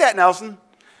 where'd you get that, Nelson?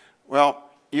 Well,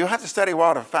 you'll have to study a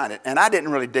while to find it. And I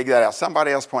didn't really dig that out. Somebody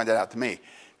else pointed that out to me.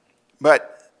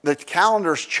 But the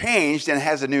calendar's changed and it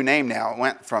has a new name now. It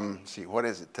went from,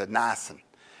 to Nisan.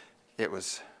 It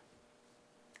was,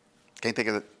 can't think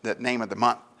of the name of the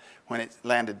month when it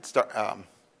landed.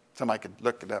 Somebody could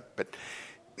look it up, but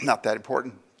not that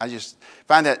important. I just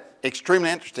find that extremely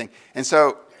interesting. And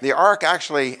so the ark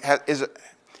actually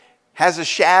has a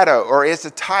shadow, or it's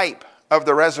a type of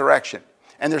the resurrection.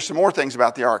 And there's some more things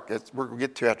about the ark that we're going to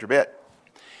get to after a bit.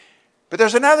 But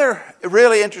there's another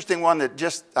really interesting one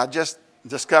that I just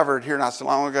discovered here not so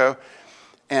long ago.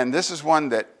 And this is one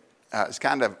that is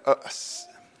kind of,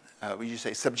 would you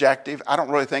say, subjective? I don't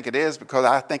really think it is, because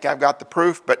I think I've got the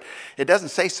proof. But it doesn't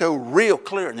say so real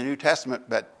clear in the New Testament.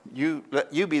 But you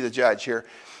be the judge here.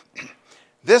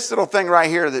 This little thing right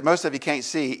here that most of you can't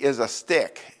see is a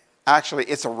stick. Actually,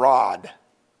 it's a rod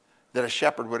that a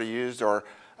shepherd would have used, or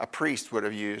a priest would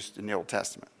have used in the Old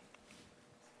Testament.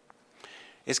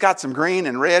 It's got some green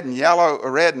and red and yellow,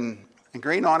 or red and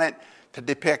green on it to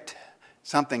depict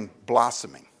something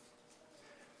blossoming.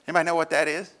 Anybody know what that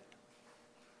is?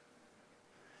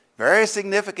 Very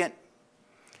significant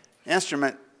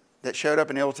instrument that showed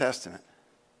up in the Old Testament.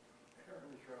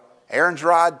 Aaron's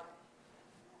rod.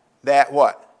 That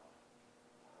what?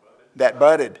 That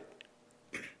budded.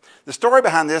 The story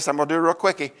behind this, I'm going to do it real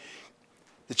quickie.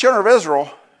 The children of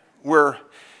Israel were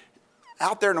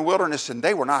out there in the wilderness and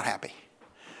they were not happy.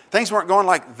 Things weren't going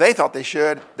like they thought they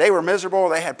should. They were miserable.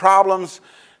 They had problems.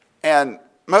 And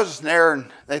Moses and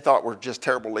Aaron, they thought were just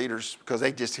terrible leaders because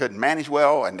they just couldn't manage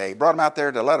well. And they brought them out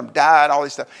there to let them die and all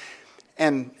this stuff.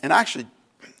 And actually,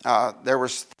 there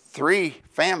was 3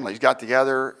 families got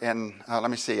together. And let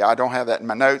me see. I don't have that in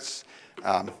my notes.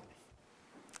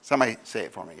 Somebody say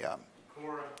it for me.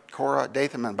 Korah,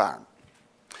 Dathan, and Abiram.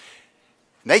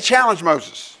 They challenged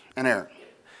Moses and Aaron.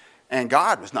 And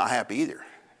God was not happy either.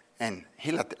 And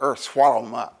he let the earth swallow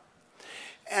them up.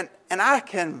 And I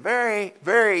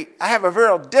have a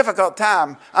very difficult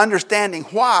time understanding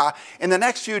why in the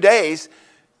next few days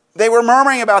they were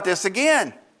murmuring about this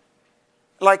again.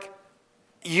 Like,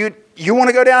 you want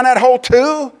to go down that hole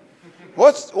too?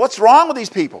 What's wrong with these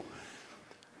people?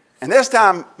 And this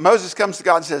time Moses comes to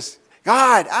God and says,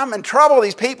 God, I'm in trouble.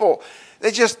 These people,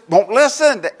 they just won't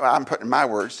listen. I'm putting my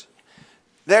words.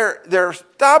 They're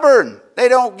stubborn. They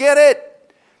don't get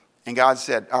it. And God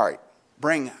said, all right,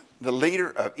 bring the leader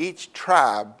of each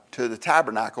tribe to the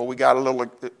tabernacle. We got we're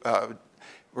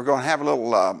going to have a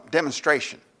little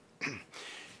demonstration.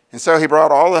 And so he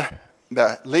brought all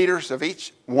the leaders of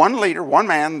each, one leader, one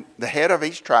man, the head of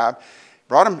each tribe,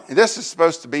 brought him. This is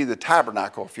supposed to be the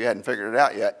tabernacle if you hadn't figured it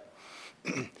out yet.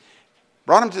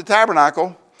 Brought him to the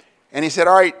tabernacle, and he said,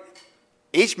 all right,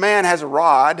 each man has a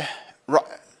rod,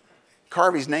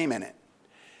 carve his name in it.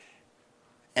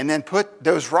 And then put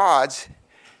those rods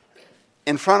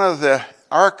in front of the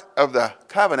Ark of the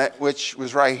Covenant, which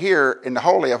was right here in the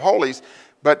Holy of Holies,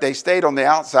 but they stayed on the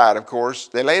outside, of course.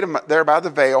 They laid them there by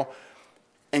the veil,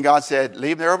 and God said,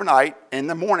 leave them there overnight. In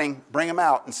the morning, bring them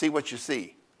out and see what you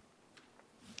see.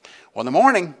 Well, in the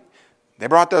morning, they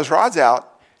brought those rods out,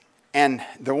 and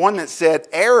the one that said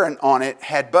Aaron on it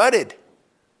had budded.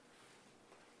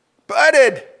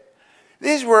 Budded.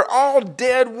 These were all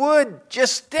dead wood,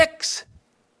 just sticks.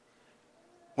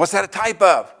 What's that a type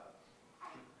of?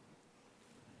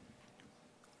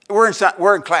 We're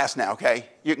in class now, okay?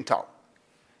 You can talk.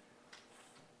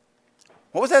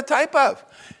 What was that a type of?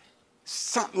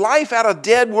 Life out of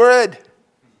dead wood.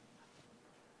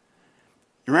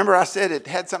 You remember I said it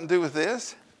had something to do with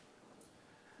this?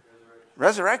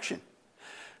 Resurrection.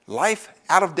 Life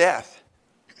out of death.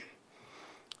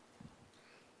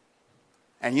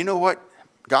 And you know what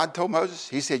God told Moses?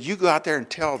 He said, you go out there and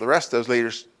tell the rest of those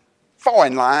leaders fall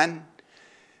in line.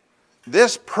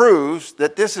 This proves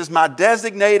that this is my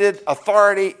designated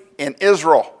authority in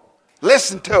Israel.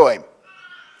 Listen to him.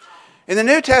 In the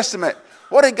New Testament,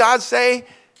 what did God say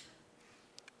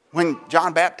when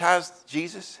John baptized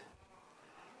Jesus?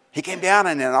 He came down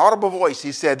and in an audible voice,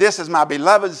 he said, "This is my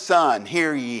beloved Son,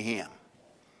 hear ye him."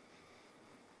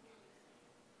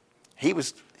 He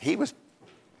was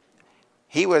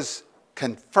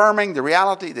confirming the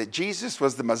reality that Jesus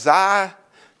was the Messiah,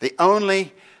 the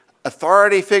only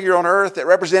authority figure on earth that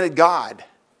represented God.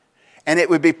 And it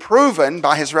would be proven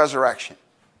by his resurrection.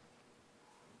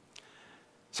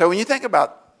 So when you think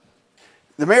about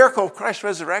the miracle of Christ's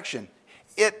resurrection,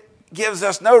 it gives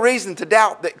us no reason to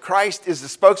doubt that Christ is the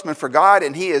spokesman for God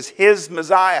and he is his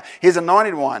Messiah, his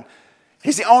anointed one.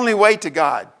 He's the only way to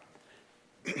God.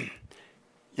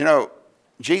 You know,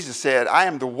 Jesus said, "I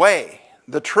am the way,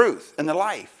 the truth, and the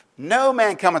life. No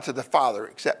man cometh to the Father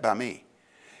except by me."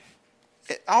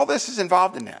 All this is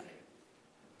involved in that.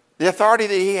 The authority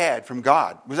that he had from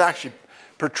God was actually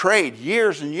portrayed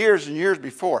years and years and years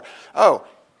before. Oh,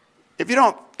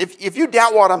 if you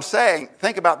doubt what I'm saying,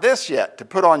 think about this yet to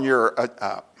put on your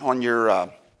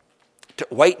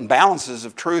weight and balances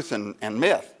of truth and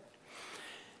myth.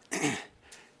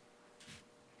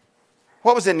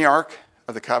 What was in the Ark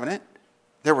of the Covenant?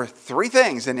 There were 3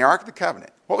 things in the Ark of the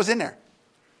Covenant. What was in there?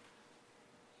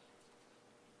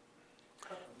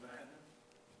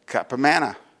 Cup of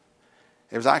manna.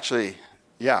 It was actually,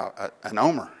 an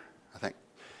omer, I think.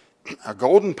 A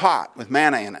golden pot with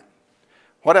manna in it.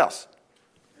 What else?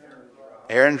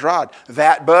 Aaron's rod.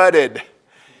 That budded.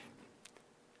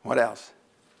 What else?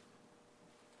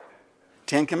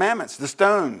 10 Commandments. The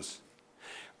stones.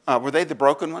 Were they the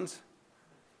broken ones?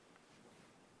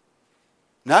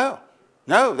 No,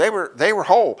 they were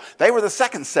whole. They were the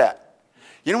second set.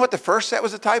 You know what the first set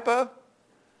was a type of?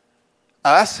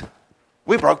 Us.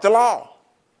 We broke the law.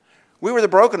 We were the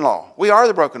broken law. We are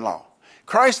the broken law.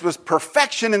 Christ was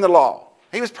perfection in the law.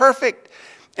 He was perfect.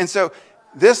 And so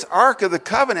this Ark of the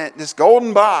Covenant, this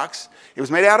golden box, it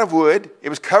was made out of wood. It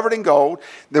was covered in gold.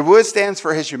 The wood stands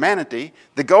for his humanity.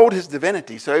 The gold his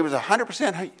divinity. So he was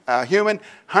 100% human,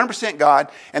 100%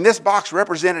 God. And this box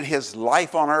represented his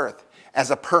life on earth as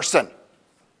a person.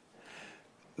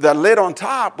 The lid on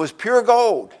top was pure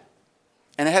gold.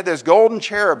 And it had those golden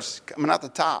cherubs coming out the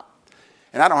top.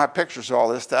 And I don't have pictures of all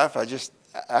this stuff.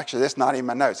 Actually, that's not in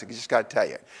my notes. I just got to tell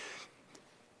you.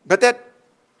 But that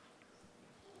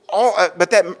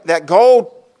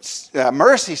gold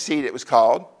mercy seat, it was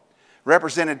called,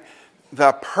 represented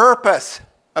the purpose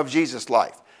of Jesus'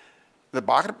 life. The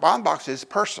bond box is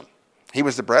person. He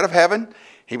was the bread of heaven.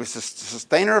 He was the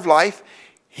sustainer of life.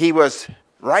 He was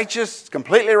righteous,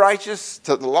 completely righteous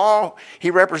to the law. He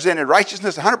represented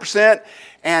righteousness 100%.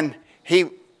 And he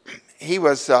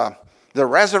was the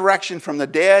resurrection from the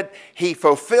dead. He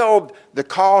fulfilled the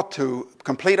call to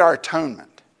complete our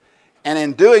atonement. And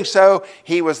in doing so,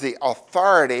 he was the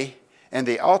authority and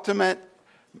the ultimate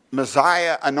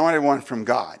Messiah, anointed one from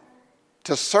God,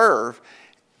 to serve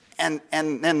and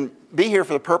then be here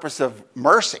for the purpose of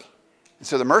mercy. And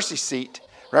so the mercy seat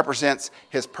represents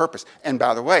his purpose. And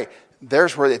by the way,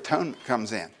 there's where the atonement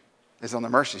comes in, is on the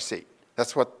mercy seat.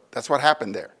 That's what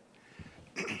happened there.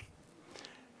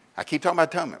 I keep talking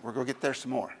about atonement. We're going to get there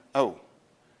some more. Oh,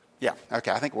 yeah.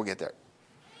 Okay, I think we'll get there.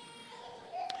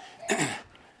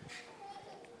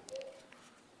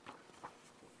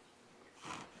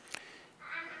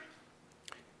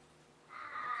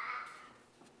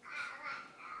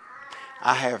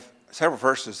 I have several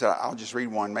verses that I'll just read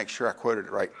one, make sure I quoted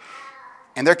it right.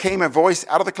 And there came a voice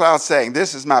out of the cloud saying,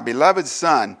 "This is my beloved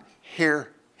Son,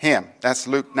 hear him." That's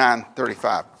Luke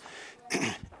 9:35.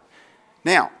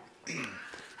 Now,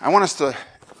 I want us to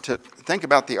think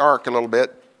about the ark a little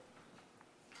bit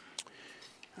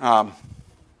in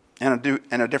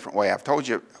a different way. I've told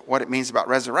you what it means about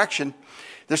resurrection.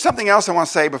 There's something else I want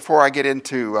to say before I get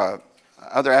into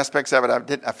other aspects of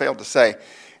it I failed to say.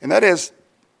 And that is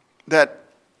that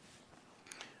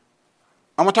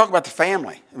I'm going to talk about the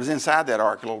family. It was inside that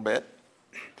ark a little bit.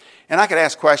 And I could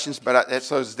ask questions, but that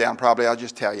slows us down probably. I'll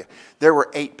just tell you. There were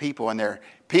 8 people in there.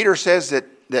 Peter says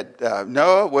that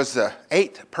Noah was the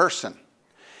 8th person.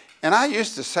 And I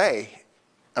used to say,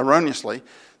 erroneously,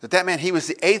 that meant he was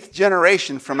the 8th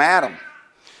generation from Adam.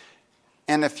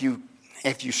 And if you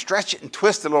stretch it and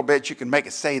twist it a little bit, you can make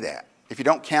it say that. If you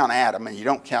don't count Adam and you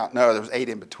don't count Noah, there was 8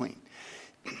 in between.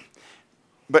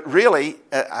 But really,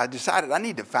 I decided I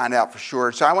need to find out for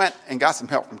sure. So I went and got some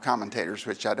help from commentators,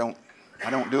 which I don't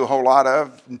do a whole lot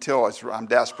of until I'm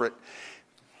desperate.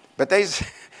 But they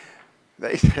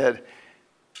said,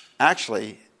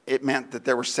 actually, it meant that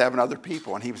there were 7 other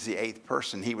people, and he was the 8th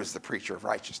person. He was the preacher of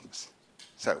righteousness.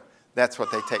 So that's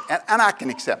what they take. And I can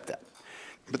accept that.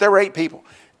 But there were 8 people.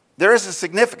 There is a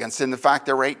significance in the fact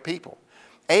there were 8 people.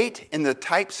 8 in the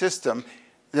type system,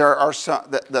 there are some,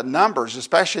 the numbers,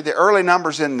 especially the early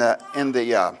numbers in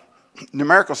the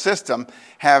numerical system,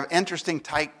 have interesting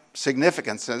type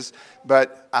significances,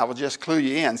 but I will just clue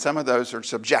you in. Some of those are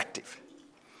subjective.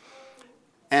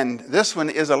 And this one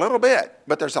is a little bit,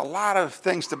 but there's a lot of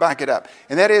things to back it up.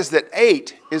 And that is that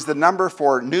 8 is the number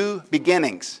for new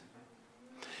beginnings.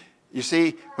 You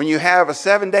see, when you have a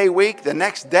 7-day week, the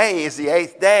next day is the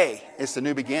 8th day. It's the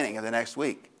new beginning of the next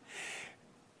week.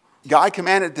 God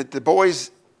commanded that the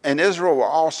boys in Israel were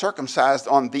all circumcised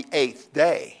on the 8th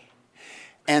day.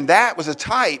 And that was a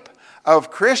type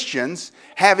of Christians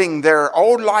having their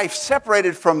old life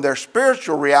separated from their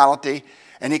spiritual reality,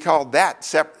 and he called that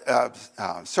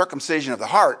circumcision of the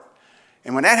heart.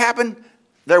 And when that happened,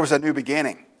 there was a new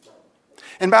beginning.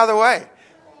 And by the way,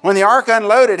 when the ark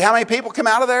unloaded, how many people come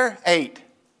out of there? 8.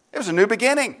 It was a new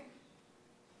beginning.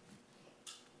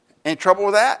 Any trouble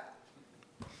with that?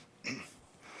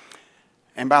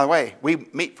 And by the way, we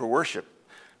meet for worship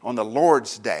on the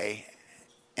Lord's Day,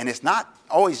 and it's not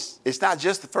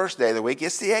just the first day of the week,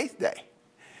 it's the 8th day.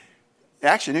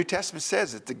 Actually, the New Testament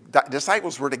says that the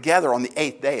disciples were together on the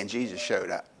 8th day and Jesus showed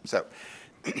up. So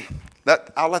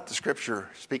I'll let the scripture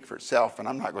speak for itself, and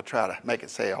I'm not going to try to make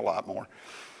it say a lot more.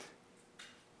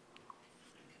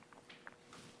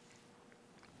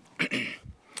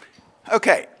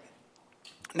 Okay.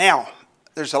 Now,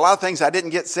 there's a lot of things I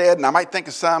didn't get said, and I might think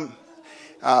of some.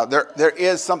 There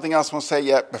is something else I want to say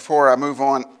yet before I move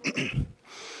on.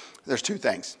 There's 2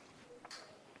 things.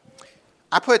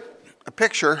 I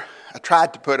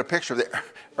tried to put a picture of the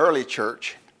early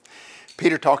church.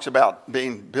 Peter talks about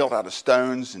being built out of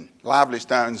stones and lively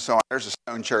stones and so on. There's a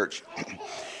stone church.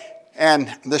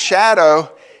 And the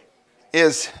shadow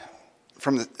is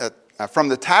from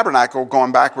the tabernacle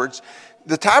going backwards.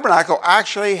 The tabernacle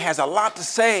actually has a lot to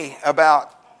say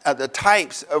about the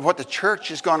types of what the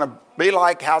church is going to be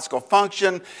like, how it's going to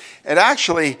function. It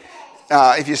actually,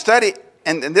 if you study,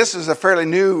 and this is a fairly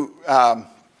new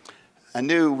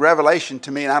revelation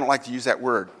to me, and I don't like to use that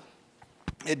word.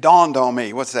 It dawned on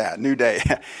me. What's that? New day.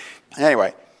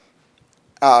 Anyway,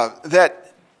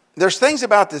 that there's things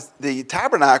about the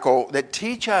tabernacle that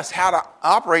teach us how to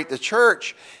operate the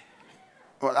church.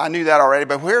 Well, I knew that already,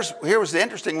 but here was the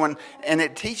interesting one, and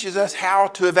it teaches us how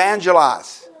to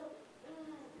evangelize.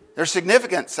 There's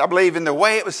significance, I believe, in the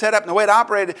way it was set up and the way it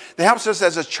operated that helps us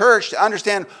as a church to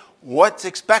understand what's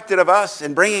expected of us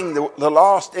in bringing the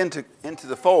lost into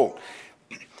the fold.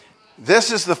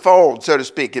 This is the fold, so to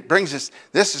speak. It brings us,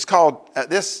 this is called,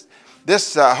 this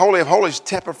Holy of Holies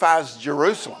typifies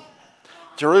Jerusalem.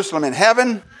 Jerusalem in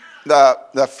heaven,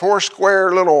 the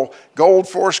foursquare, little gold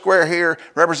foursquare here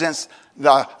represents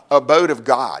the abode of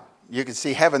God. You can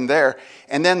see heaven there.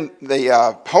 And then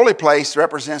the holy place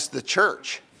represents the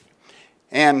church.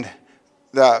 And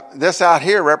this out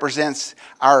here represents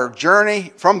our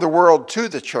journey from the world to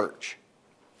the church.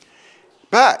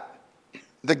 But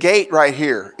the gate right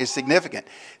here is significant.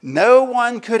 No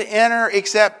one could enter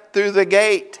except through the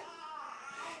gate.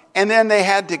 And then they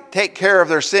had to take care of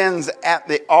their sins at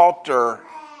the altar,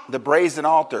 the brazen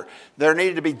altar. There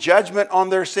needed to be judgment on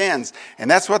their sins.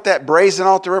 And that's what that brazen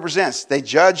altar represents. They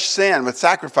judge sin with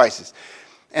sacrifices.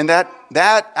 And that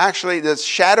actually, the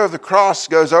shadow of the cross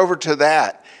goes over to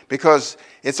that, because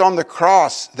it's on the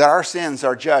cross that our sins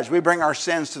are judged. We bring our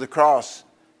sins to the cross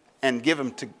and give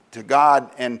them to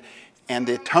God, and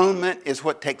the atonement is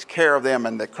what takes care of them,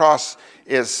 and the cross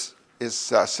is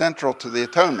central to the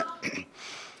atonement.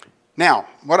 Now,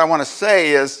 what I want to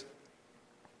say is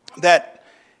that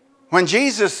when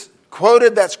Jesus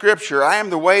quoted that scripture, I am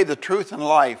the way, the truth, and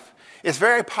life, it's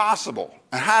very possible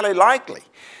and highly likely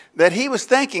that he was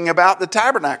thinking about the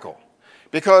tabernacle,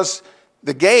 because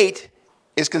the gate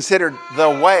is considered the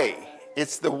way.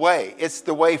 It's the way. It's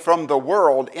the way from the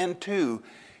world into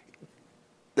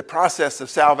the process of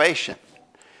salvation.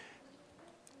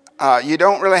 You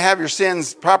don't really have your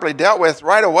sins properly dealt with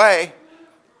right away,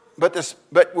 but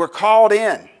we're called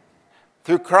in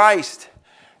through Christ,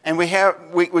 and we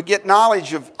get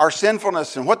knowledge of our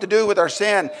sinfulness and what to do with our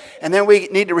sin, and then we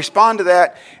need to respond to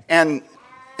that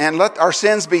and let our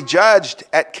sins be judged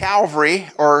at Calvary,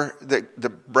 or the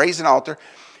brazen altar.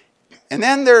 And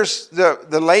then there's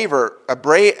the laver, a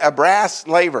brass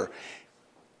laver.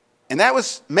 And that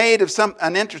was made of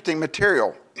an interesting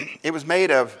material. It was made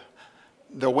of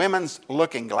the women's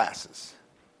looking glasses.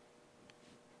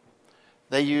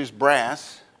 They used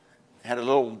brass, had a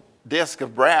little disc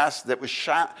of brass that was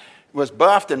was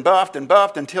buffed and buffed and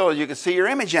buffed until you could see your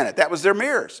image in it. That was their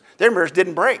mirrors. Their mirrors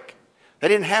didn't break. They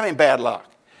didn't have any bad luck.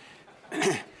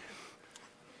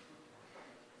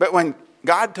 But when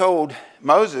God told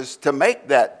Moses to make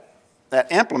that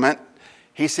implement,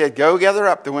 he said, go gather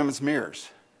up the women's mirrors.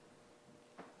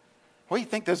 What do you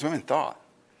think those women thought?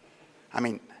 I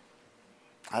mean,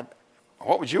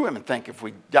 what would you women think if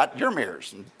we got your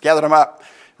mirrors and gathered them up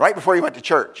right before you went to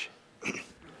church?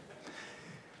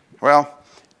 Well,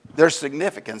 there's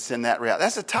significance in that reality.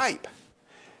 That's a type.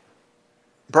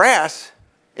 Brass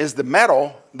is the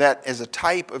metal that is a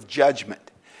type of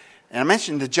judgment. And I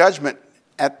mentioned the judgment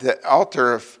at the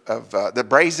altar of the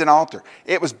brazen altar.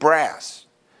 It was brass.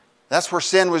 That's where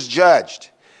sin was judged.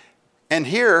 And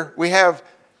here we have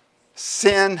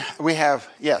sin.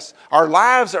 Our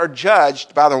lives are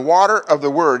judged by the water of the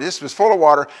word. This was full of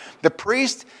water. The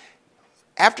priest,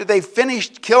 after they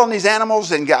finished killing these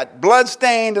animals and got blood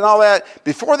stained and all that,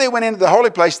 before they went into the holy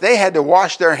place, they had to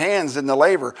wash their hands in the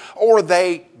laver or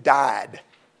they died.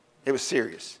 It was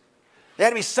serious. They had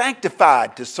to be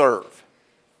sanctified to serve.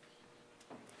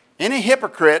 Any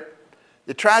hypocrite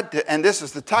that tried to, and this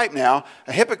is the type now,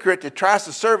 a hypocrite that tries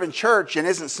to serve in church and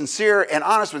isn't sincere and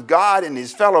honest with God and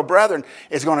his fellow brethren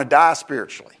is going to die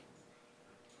spiritually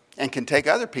and can take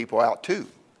other people out too.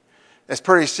 That's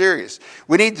pretty serious.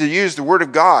 We need to use the Word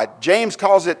of God. James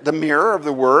calls it the mirror of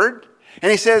the Word. And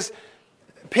he says,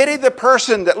 pity the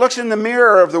person that looks in the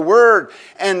mirror of the Word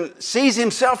and sees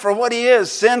himself for what he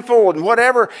is, sinful and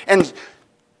whatever, and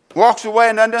walks away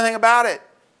and doesn't do anything about it.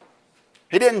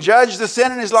 He didn't judge the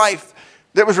sin in his life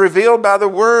that was revealed by the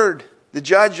Word, the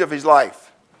judge of his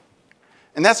life.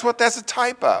 And that's what that's a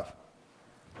type of.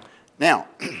 Now,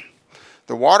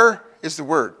 the water is the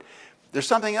Word. There's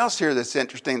something else here that's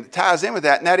interesting that ties in with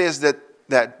that, and that is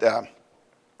that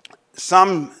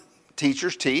some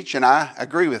teachers teach, and I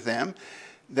agree with them,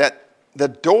 that the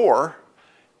door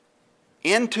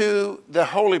into the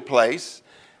holy place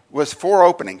was 4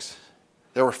 openings.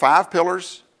 There were 5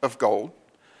 pillars of gold.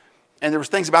 And there was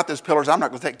things about those pillars I'm not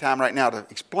going to take time right now to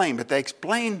explain, but they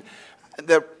explain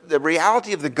the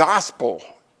reality of the gospel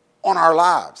on our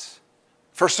lives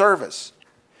for service.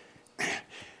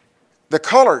 The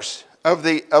colors of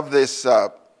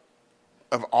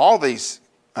all these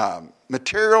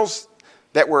materials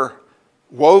that were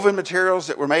woven materials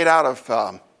that were made out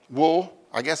of wool.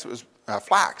 I guess it was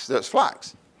flax. It was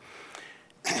flax.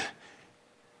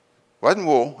 Wasn't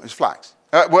wool, it was flax.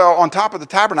 Well, on top of the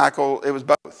tabernacle, it was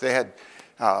both. They had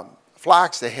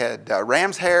flax, they had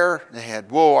ram's hair, they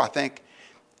had wool, I think,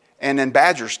 and then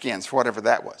badger skins, for whatever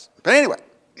that was. But anyway,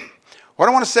 what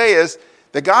I want to say is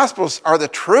the Gospels are the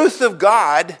truth of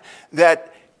God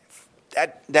that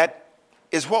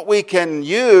is what we can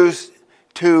use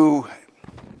to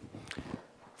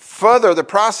further the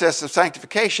process of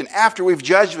sanctification after we've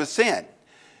judged with sin.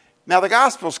 Now, the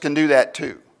Gospels can do that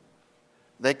too.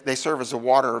 They serve as a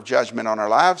water of judgment on our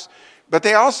lives, but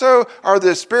they also are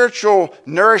the spiritual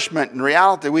nourishment and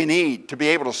reality we need to be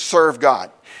able to serve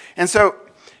God. And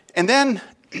then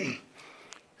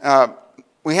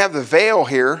we have the veil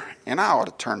here, and I ought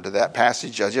to turn to that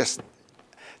passage. I just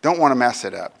don't want to mess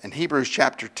it up. In Hebrews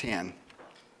chapter 10,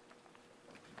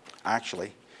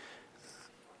 actually,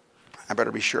 I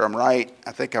better be sure I'm right.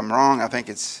 I think I'm wrong. I think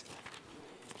it's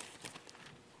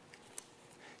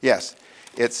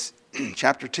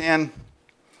chapter 10.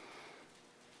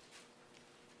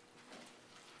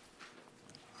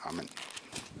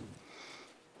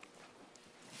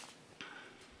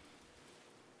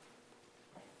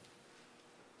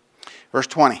 Verse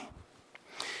 20.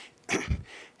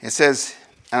 It says,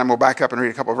 and I'm going to back up and read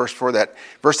a couple of verses before that.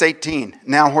 Verse 18.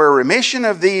 Now where remission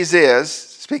of these is,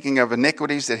 speaking of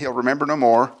iniquities that he'll remember no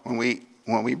more when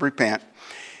we repent,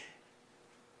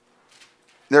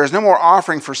 there is no more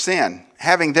offering for sin.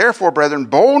 Having therefore, brethren,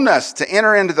 boldness to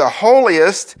enter into the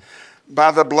holiest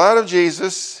by the blood of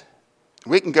Jesus.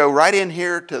 We can go right in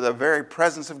here to the very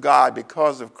presence of God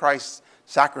because of Christ's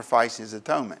sacrifice, his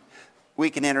atonement. We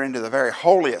can enter into the very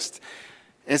holiest.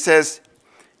 It says,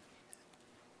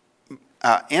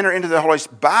 enter into the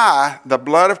holiest by the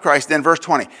blood of Christ. Then verse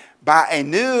 20, by a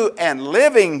new and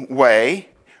living way,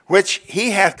 which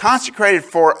he hath consecrated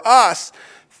for us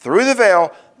through the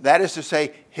veil, that is to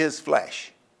say, his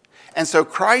flesh. And so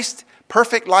Christ's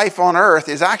perfect life on earth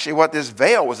is actually what this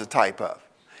veil was a type of.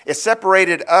 It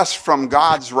separated us from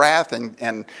God's wrath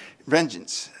and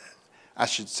vengeance. I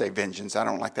should say vengeance. I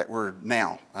don't like that word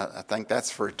now. I think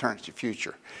that's for eternity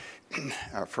future.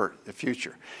 For the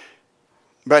future.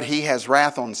 But he has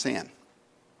wrath on sin.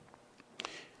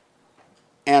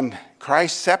 And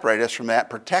Christ separated us from that,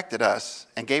 protected us,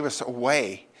 and gave us a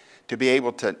way to be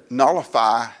able to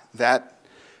nullify that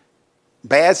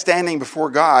bad standing before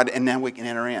God, and then we can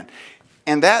enter in.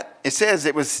 And that, it says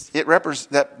that was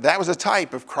a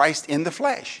type of Christ in the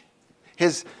flesh. He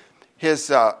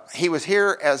was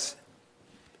here as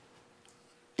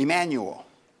Emmanuel,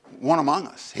 one among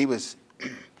us. He was,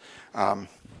 and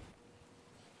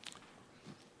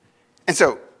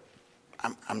so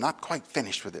I'm not quite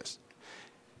finished with this.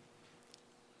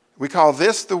 We call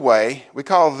this the way. We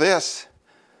call this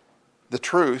the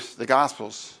truth, the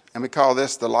Gospels, and we call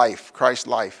this the life, Christ's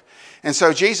life. And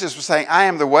so Jesus was saying, I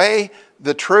am the way,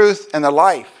 the truth, and the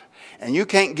life. And you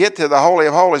can't get to the Holy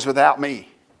of Holies without me.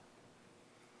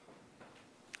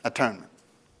 Atonement.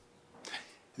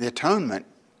 The atonement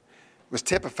was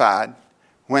typified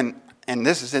when, and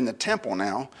this is in the temple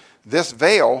now, this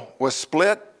veil was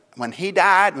split when he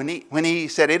died, when he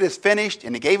said it is finished,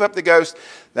 and he gave up the ghost.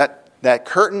 That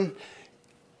curtain,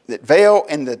 that veil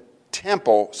in the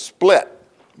temple split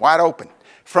wide open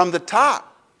from the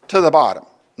top to the bottom.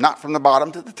 Not from the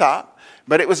bottom to the top,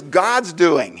 but it was God's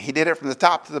doing. He did it from the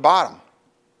top to the bottom.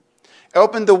 It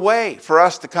opened the way for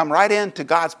us to come right into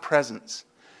God's presence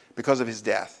because of his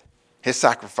death, his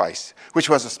sacrifice, which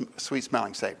was a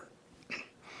sweet-smelling savor.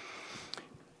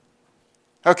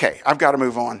 Okay, I've got to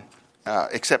move on,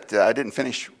 except I didn't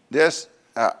finish this.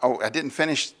 I didn't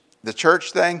finish the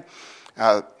church thing.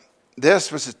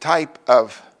 This was a type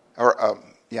of,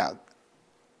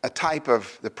 a type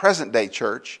of the present-day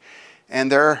church. And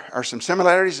there are some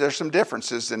similarities, there's some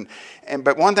differences.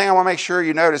 But one thing I want to make sure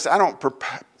you notice,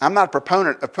 I'm not a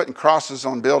proponent of putting crosses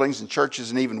on buildings and churches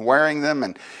and even wearing them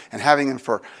and having them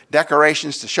for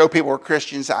decorations to show people we're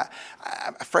Christians. I'm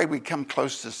afraid we come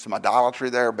close to some idolatry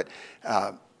there. But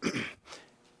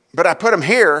I put them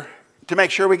here to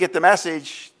make sure we get the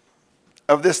message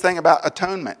of this thing about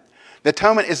atonement. The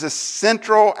atonement is a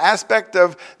central aspect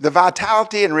of the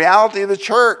vitality and reality of the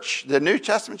church, the New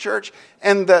Testament church,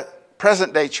 and the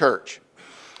present-day church.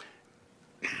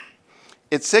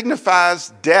 It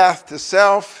signifies death to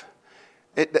self.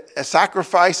 A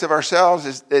sacrifice of ourselves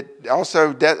is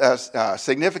also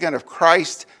significant of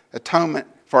Christ's atonement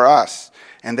for us.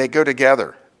 And they go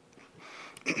together.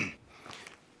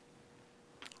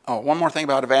 One more thing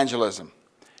about evangelism.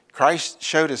 Christ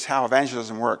showed us how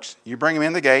evangelism works. You bring them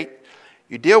in the gate.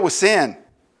 You deal with sin.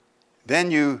 Then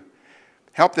you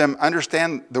help them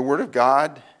understand the Word of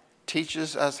God,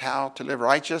 teaches us how to live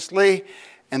righteously,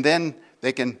 and then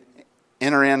they can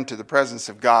enter into the presence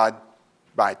of God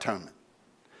by atonement.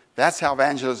 That's how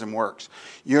evangelism works.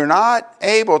 You're not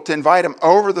able to invite them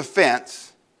over the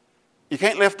fence. You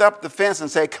can't lift up the fence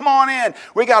and say, come on in.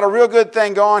 We got a real good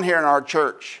thing going here in our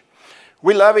church.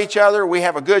 We love each other. We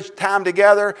have a good time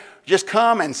together. Just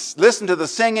come and listen to the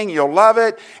singing. You'll love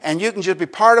it. And you can just be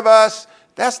part of us.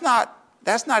 That's not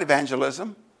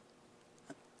evangelism.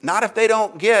 Not if they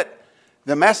don't get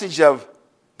the message of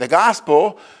the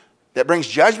gospel that brings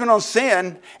judgment on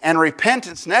sin and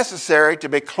repentance necessary to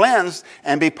be cleansed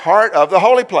and be part of the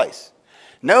holy place.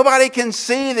 Nobody can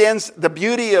see the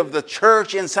beauty of the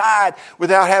church inside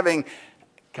without having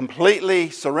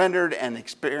completely surrendered and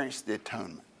experienced the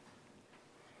atonement.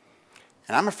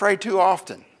 And I'm afraid too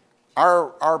often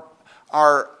our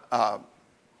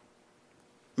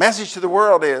message to the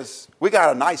world is, we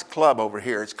got a nice club over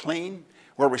here. It's clean.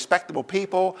 We're respectable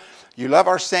people. You love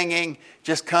our singing.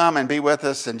 Just come and be with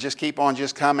us and just keep on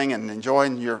just coming and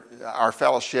enjoying our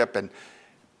fellowship. And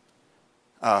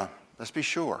let's be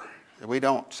sure that we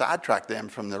don't sidetrack them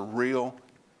from the real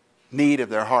need of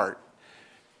their heart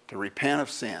to repent of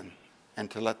sin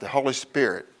and to let the Holy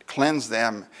Spirit cleanse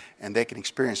them, and they can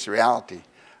experience the reality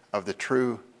of the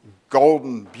true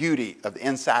golden beauty of the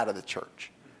inside of the church.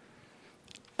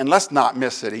 And let's not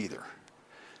miss it either.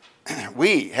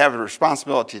 We have a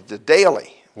responsibility to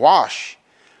daily wash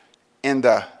in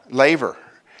the laver.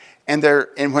 And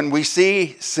when we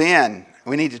see sin,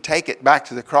 we need to take it back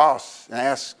to the cross and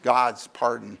ask God's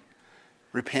pardon,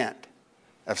 repent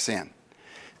of sin.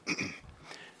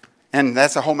 And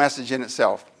that's a whole message in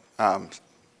itself.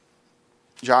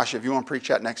 Josh, if you want to preach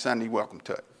that next Sunday, welcome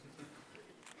to it.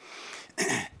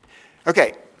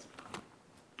 Okay.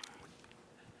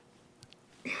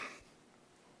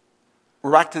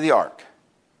 We're back to the ark.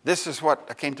 This is what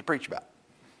I came to preach about.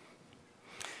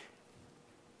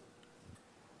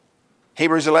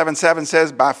 Hebrews 11:7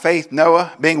 says, by faith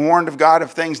Noah, being warned of God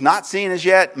of things not seen as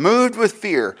yet, moved with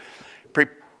fear,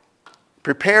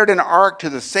 prepared an ark to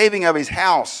the saving of his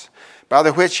house, by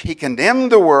the which he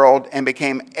condemned the world and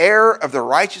became heir of the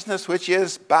righteousness which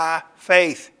is by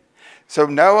faith. So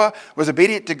Noah was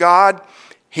obedient to God.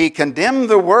 He condemned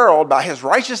the world by his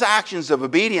righteous actions of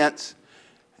obedience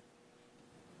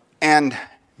and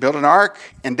built an ark,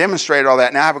 and demonstrated all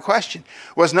that. Now I have a question.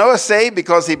 Was Noah saved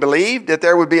because he believed that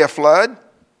there would be a flood?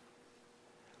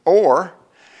 Or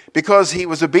because he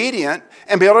was obedient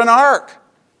and built an ark?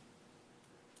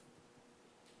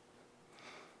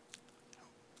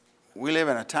 We live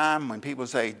in a time when people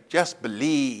say, just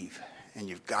believe and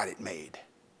you've got it made.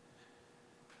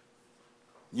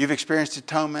 You've experienced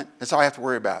atonement. That's all you have to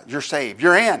worry about. You're saved.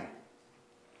 You're in.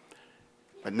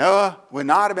 But Noah would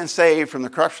not have been saved from the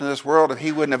corruption of this world if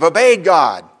he wouldn't have obeyed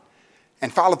God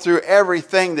and followed through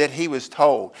everything that he was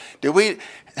told. Do we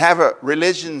have a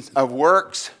religion of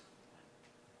works?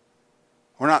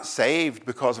 We're not saved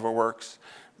because of our works.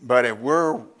 But if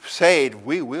we're saved,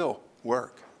 we will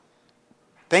work.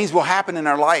 Things will happen in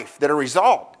our life that are a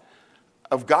result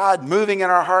of God moving in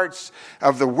our hearts,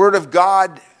 of the Word of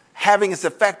God having its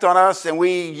effect on us, and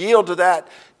we yield to that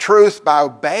truth by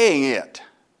obeying it.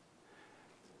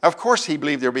 Of course he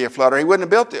believed there would be a flood, or he wouldn't have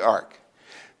built the ark.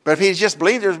 But if he just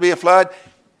believed there would be a flood,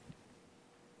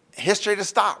 history would have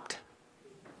stopped.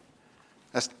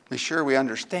 Let's be sure we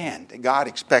understand that God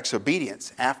expects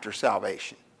obedience after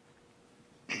salvation.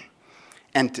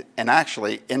 And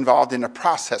actually involved in the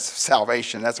process of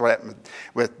salvation. That's what happened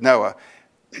with Noah.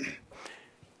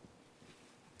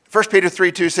 1 Peter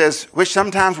 3:2 says, which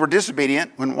sometimes were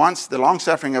disobedient when once the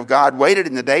longsuffering of God waited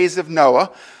in the days of Noah,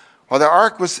 while the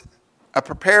ark was a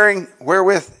preparing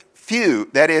wherewith few,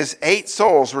 that is, 8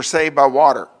 souls were saved by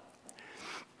water.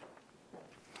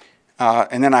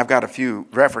 And then I've got a few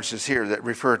references here that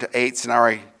refer to 8s, and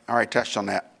I already touched on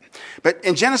that. But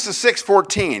in Genesis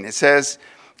 6:14, it says,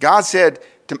 God said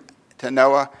to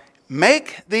Noah,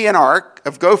 make thee an ark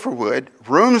of gopher wood,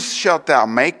 rooms shalt thou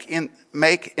make in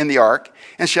the ark,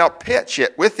 and shalt pitch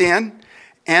it within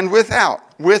and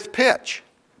without with pitch.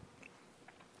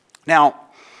 Now,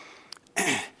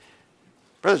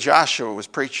 Brother Joshua was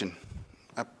preaching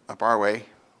up our way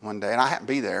one day, and I happened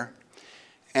to be there.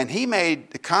 And he made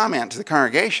the comment to the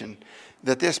congregation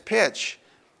that this pitch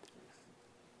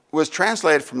was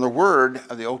translated from the word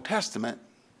of the Old Testament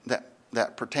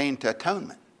that pertained to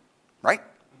atonement, right?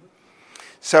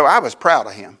 So I was proud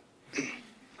of him.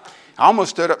 I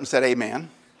almost stood up and said amen.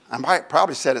 I might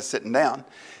probably said it sitting down.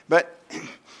 But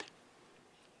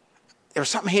there was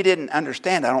something he didn't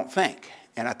understand, I don't think.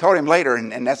 And I told him later,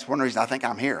 and that's one reason I think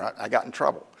I'm here. I got in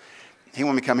trouble. He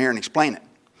wanted me to come here and explain it.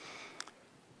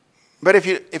 But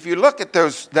if you look at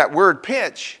that word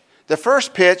pitch, the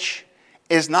first pitch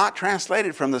is not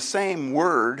translated from the same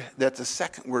word that the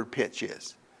second word pitch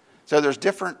is. So there's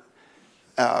different,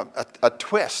 a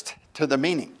twist to the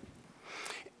meaning.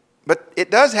 But it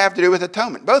does have to do with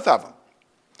atonement, both of them.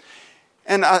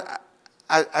 And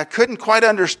I couldn't quite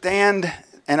understand,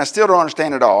 and I still don't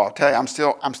understand it all. I'll tell you,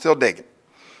 I'm still digging.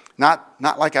 Not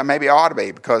like I maybe ought to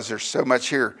be, because there's so much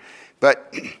here.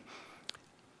 But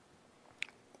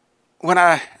when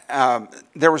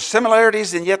there were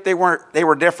similarities, and yet they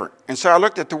were different. And so I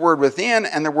looked at the word within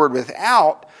and the word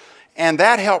without, and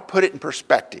that helped put it in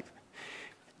perspective.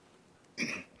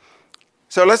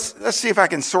 So let's see if I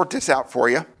can sort this out for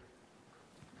you.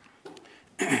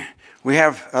 We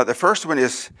have the first one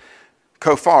is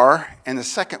kofar, and the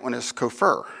second one is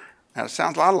kofar. Now, it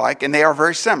sounds a lot alike, and they are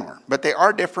very similar, but they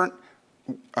are different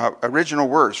original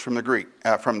words from the Greek,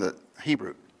 from the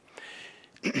Hebrew.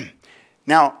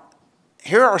 Now,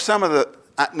 here are some of the,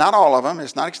 not all of them,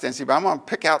 it's not extensive, but I'm going to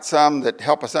pick out some that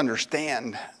help us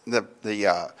understand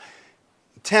the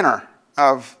tenor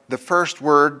of the first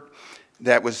word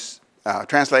that was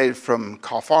translated from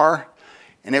kafar,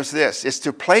 and it was this: it's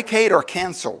to placate or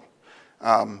cancel.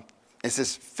 It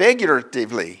says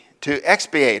figuratively, to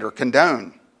expiate or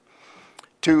condone,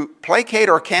 to placate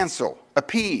or cancel,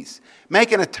 appease,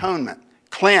 make an atonement,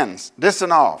 cleanse,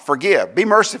 disannul, forgive, be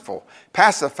merciful,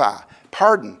 pacify,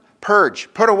 pardon,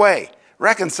 purge, put away,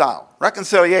 reconcile,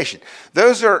 reconciliation.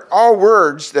 Those are all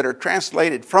words that are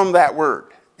translated from that word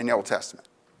in the Old Testament.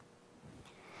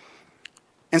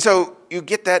 And so you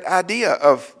get that idea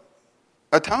of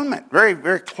atonement very,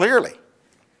 very clearly.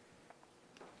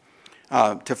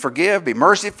 To forgive, be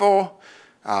merciful,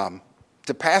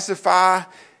 to pacify,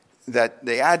 that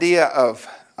the idea of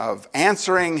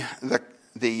answering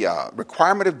the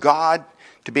requirement of God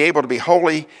to be able to be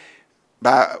holy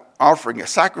by offering a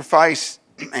sacrifice,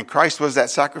 and Christ was that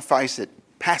sacrifice that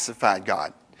pacified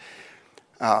God.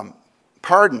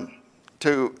 Pardon,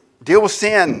 to deal with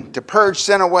sin, to purge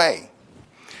sin away.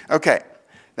 Okay,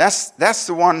 that's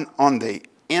the one on the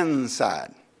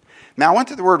inside. Now I went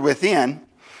to the word within,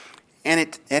 and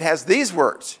it has these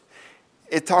words.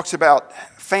 It talks about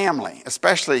family,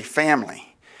 especially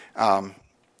family. And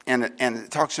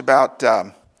it talks about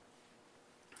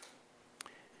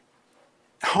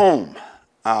home,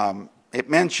 It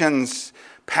mentions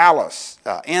palace,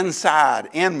 inside,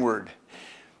 inward.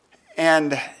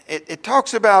 And it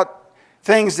talks about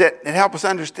things that help us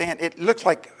understand. It looks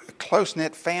like a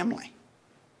close-knit family,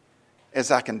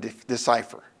 as I can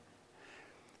decipher.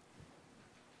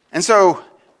 And so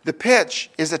the pitch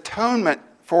is atonement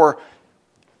for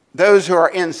those who are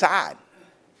inside.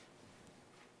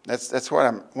 That's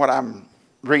what I'm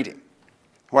reading,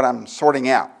 what I'm sorting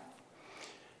out.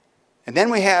 And then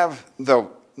we have the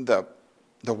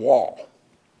wall.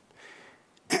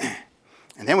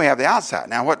 And then we have the outside.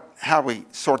 Now how do we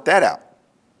sort that out?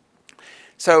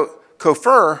 So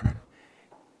kofar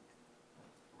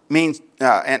means,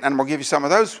 and we'll give you some of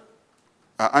those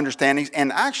understandings,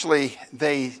 and actually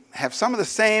they have some of the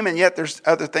same, and yet there's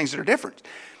other things that are different.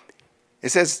 It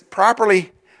says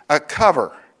properly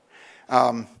cover,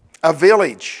 a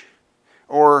village,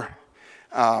 or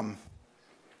then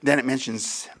it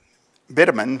mentions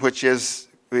bitumen, which is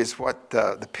what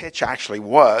the pitch actually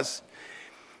was.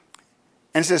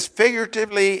 And it says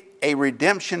figuratively a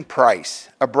redemption price,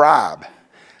 a bribe,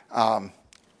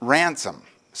 ransom,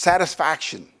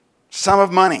 satisfaction, sum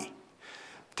of money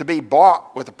to be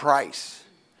bought with a price.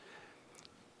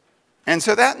 And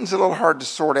so that is a little hard to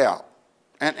sort out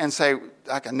and say,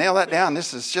 I can nail that down.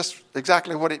 This is just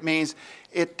exactly what it means.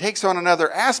 It takes on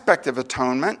another aspect of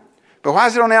atonement, but why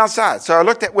is it on the outside? So I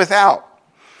looked at without.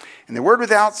 And the word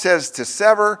without says to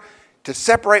sever, to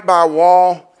separate by a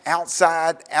wall,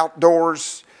 outside,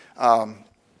 outdoors,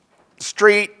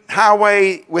 street,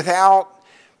 highway, without.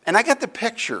 And I get the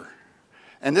picture.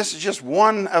 And this is just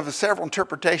one of the several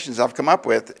interpretations I've come up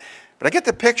with. But I get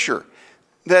the picture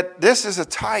that this is a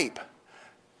type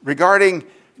regarding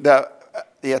the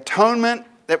atonement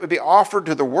that would be offered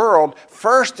to the world,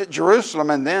 first at Jerusalem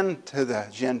and then to the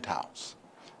Gentiles.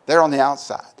 They're on the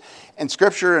outside. And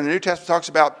Scripture in the New Testament talks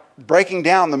about breaking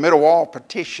down the middle wall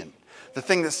partition, the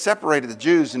thing that separated the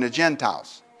Jews and the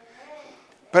Gentiles.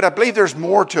 But I believe there's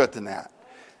more to it than that.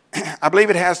 I believe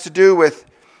it has to do with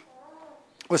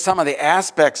some of the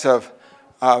aspects of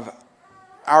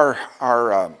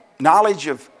our knowledge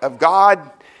of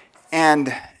God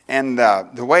and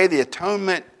the way the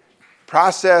atonement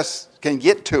process can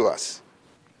get to us.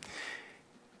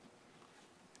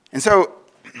 And so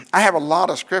I have a lot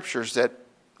of scriptures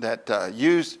that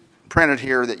use printed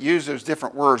here that use those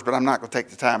different words, but I'm not going to take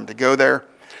the time to go there.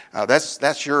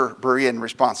 That's your Berean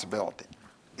responsibility.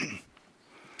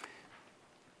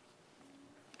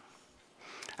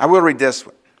 I will read this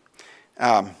one.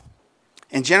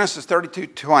 In Genesis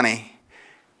 32:20,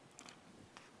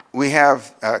 we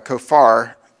have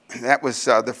kofar. That was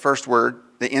the first word,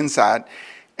 the inside.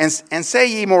 And say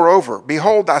ye moreover,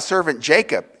 behold, thy servant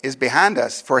Jacob is behind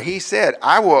us, for he said,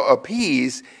 I will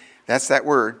appease, that's that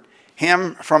word,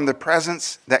 him from the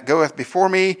presence that goeth before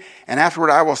me, and afterward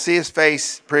I will see his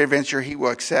face, peradventure he will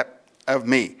accept of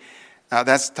me.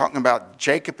 That's talking about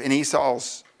Jacob and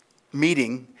Esau's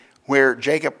meeting, where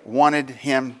Jacob wanted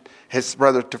his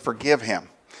brother, to forgive him.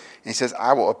 And he says,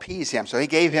 I will appease him. So he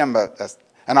gave him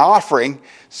an offering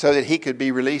so that he could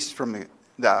be released from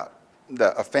the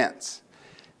offense.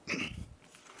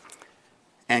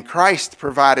 And Christ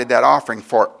provided that offering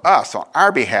for us on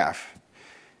our behalf.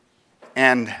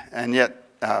 And yet,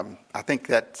 I think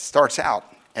that starts out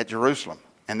at Jerusalem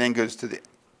and then goes to the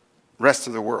rest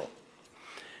of the world.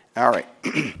 All right.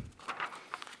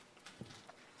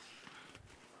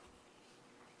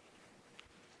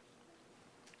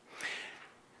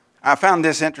 I found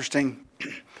this interesting.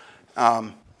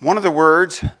 One of the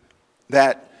words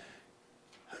that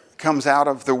comes out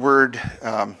of the word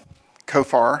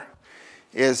kofar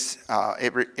is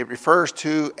it refers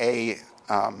to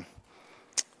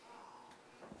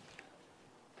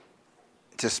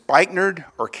to spikenard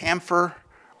or camphor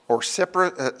or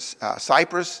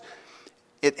cypress.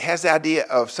 It has the idea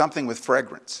of something with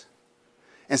fragrance.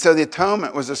 And so the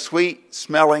atonement was a sweet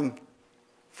smelling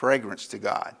fragrance to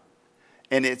God.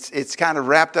 And it's kind of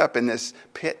wrapped up in this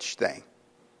pitch thing.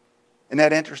 Isn't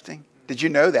that interesting? Did you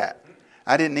know that?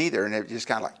 I didn't either. And it was just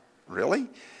kind of like, really?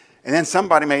 And then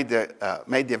somebody made the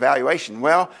evaluation.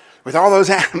 Well, with all those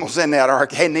animals in that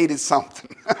ark, they needed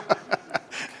something.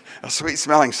 A sweet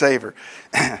smelling savor.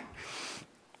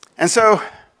 And so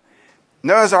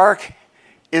Noah's ark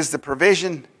is the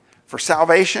provision for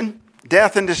salvation,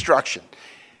 death, and destruction.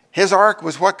 His ark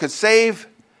was what could save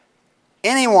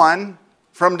anyone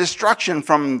from destruction,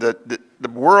 from the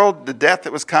world, the death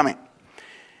that was coming.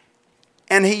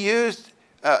 And he used,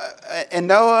 and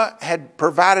Noah had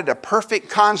provided a perfect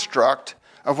construct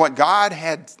of what God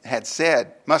had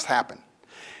said must happen.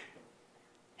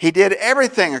 He did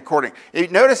everything according.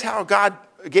 Notice how God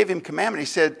gave him commandment. He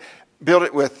said, build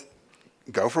it with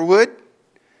go for wood,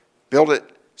 build it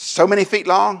so many feet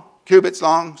long, cubits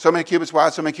long, so many cubits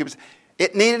wide, so many cubits.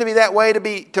 It needed to be that way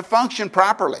to function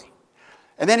properly.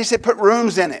 And then he said put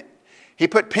rooms in it. He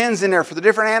put pens in there for the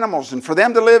different animals and for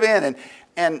them to live in.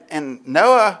 And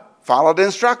Noah followed the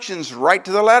instructions right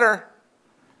to the letter.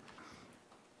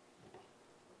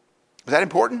 Was that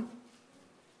important?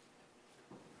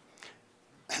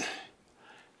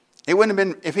 It wouldn't have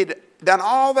been if he'd done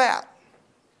all that.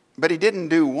 But he didn't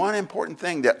do one important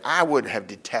thing that I would have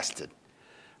detested.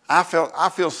 I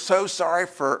feel so sorry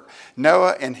for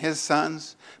Noah and his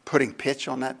sons putting pitch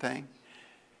on that thing.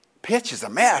 Pitch is a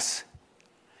mess.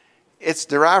 It's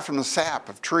derived from the sap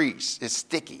of trees. It's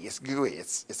sticky. It's gooey.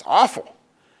 It's awful.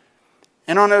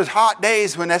 And on those hot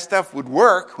days when that stuff would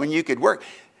work, when you could work,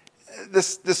 the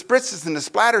spritzes and the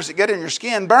splatters that get in your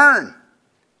skin burn.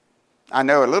 I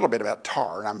know a little bit about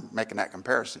tar, and I'm making that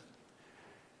comparison.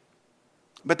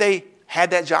 But they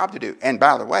had that job to do. And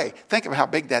by the way, think of how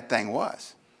big that thing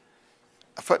was.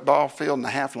 A football field and a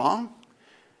half long.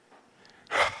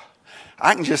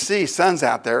 I can just see sons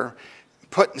out there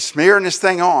smearing this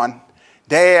thing on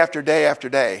day after day after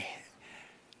day.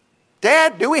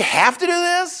 Dad, do we have to do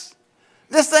this?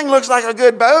 This thing looks like a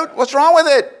good boat. What's wrong with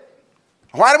it?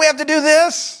 Why do we have to do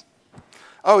this?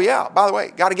 Oh, yeah, by the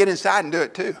way, got to get inside and do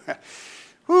it too.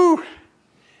 Whew.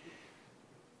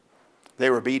 They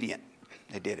were obedient.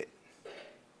 They did it.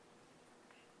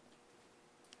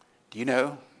 Do you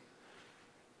know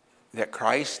that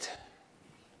Christ,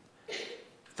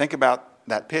 think about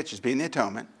that pitch as being the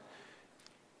atonement.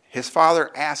 His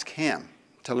Father asked him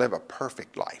to live a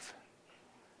perfect life.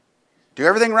 Do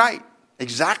everything right,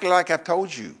 exactly like I've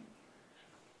told you.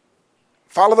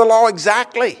 Follow the law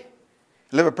exactly.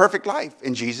 Live a perfect life.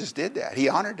 And Jesus did that. He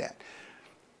honored that.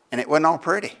 And it wasn't all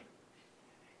pretty.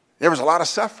 There was a lot of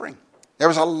suffering. There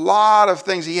was a lot of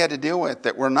things he had to deal with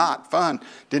that were not fun,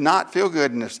 did not feel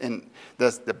good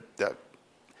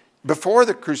before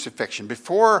the crucifixion,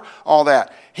 before all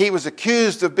that. He was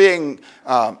accused of being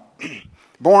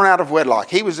born out of wedlock.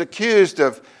 He was accused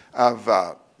of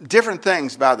different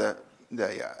things by the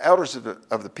elders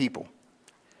of the people.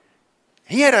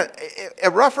 He had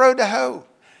a rough road to hoe,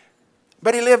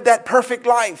 but he lived that perfect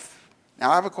life.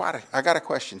 Now, I got a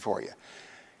question for you.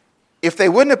 If they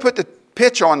wouldn't have put the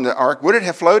pitch on the ark, would it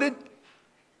have floated?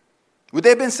 Would they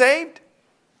have been saved?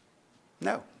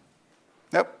 No.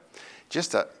 Nope.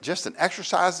 Just an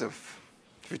exercise of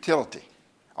futility.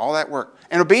 All that work.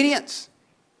 And obedience.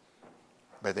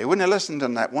 But they wouldn't have listened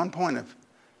on that one point of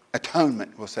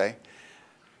atonement, we'll say.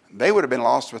 They would have been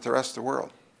lost with the rest of the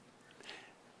world.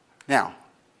 Now,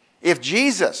 if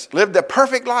Jesus lived a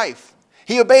perfect life,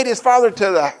 he obeyed his Father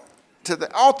to the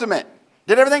ultimate,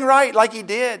 did everything right like he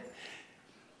did.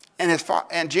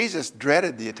 And Jesus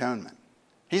dreaded the atonement.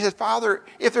 He said, Father,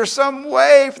 if there's some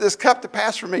way for this cup to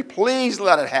pass from me, please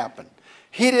let it happen.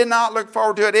 He did not look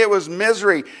forward to it. It was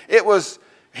misery.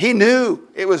 He knew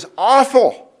it was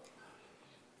awful.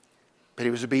 But he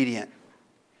was obedient.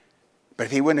 But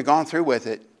if he wouldn't have gone through with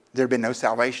it, there'd been no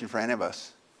salvation for any of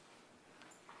us.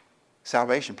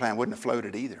 Salvation plan wouldn't have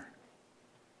floated either.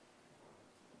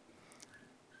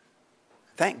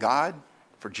 Thank God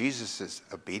for Jesus'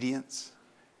 obedience,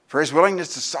 for his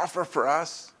willingness to suffer for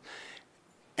us.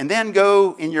 And then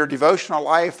go in your devotional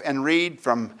life and read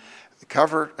from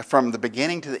the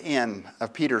beginning to the end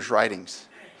of Peter's writings.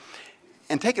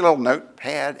 And take a little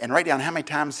notepad and write down how many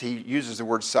times he uses the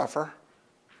word suffer.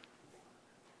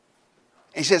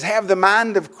 He says, have the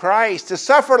mind of Christ, to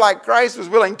suffer like Christ was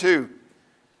willing to,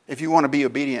 if you want to be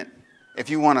obedient, if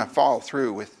you want to follow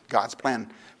through with God's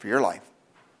plan for your life.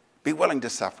 Be willing to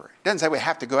suffer. It doesn't say we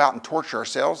have to go out and torture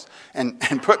ourselves and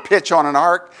put pitch on an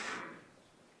ark.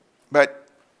 But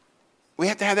we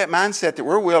have to have that mindset that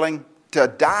we're willing to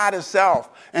die to self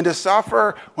and to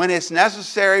suffer when it's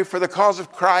necessary for the cause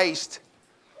of Christ.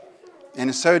 And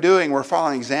in so doing, we're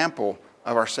following an example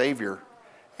of our Savior.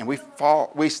 And we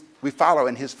follow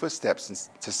in his footsteps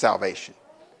to salvation.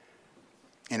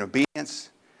 In obedience,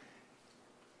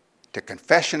 to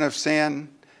confession of sin.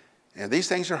 You know, these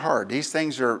things are hard. These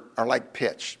things are like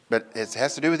pitch. But it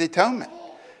has to do with atonement.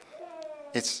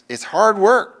 It's hard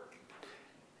work.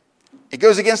 It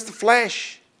goes against the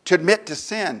flesh to admit to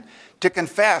sin, to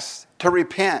confess, to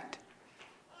repent.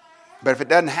 But if it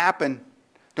doesn't happen,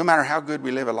 no matter how good we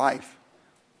live a life,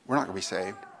 we're not going to be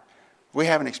saved. We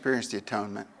haven't experienced the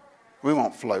atonement. We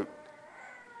won't float.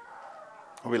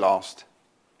 We'll be lost.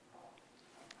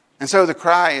 And so the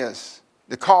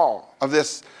call of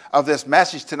this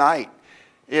message tonight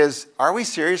is, are we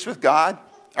serious with God?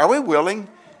 Are we willing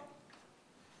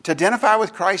to identify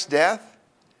with Christ's death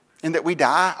and that we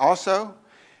die also?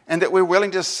 and that we're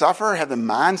willing to suffer, have the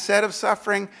mindset of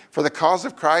suffering for the cause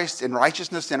of Christ and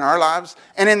righteousness in our lives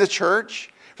and in the church,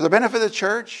 for the benefit of the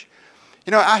church.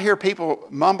 You know, I hear people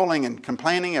mumbling and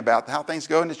complaining about how things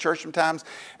go in the church sometimes,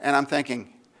 and I'm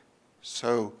thinking,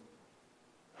 so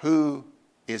who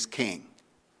is king?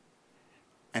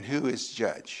 And who is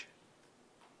judge?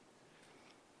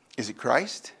 Is it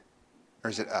Christ or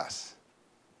is it us?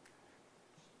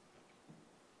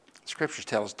 Scriptures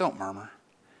tell us, don't murmur.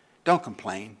 Don't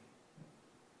complain.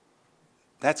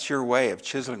 That's your way of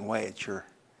chiseling away at your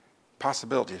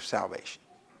possibility of salvation.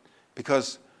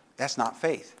 Because that's not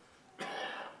faith.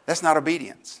 That's not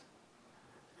obedience.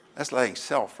 That's letting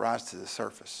self rise to the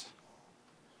surface.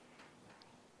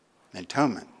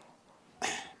 Atonement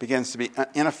begins to be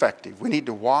ineffective. We need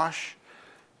to wash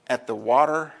at the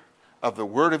water of the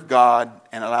Word of God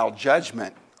and allow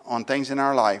judgment on things in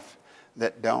our life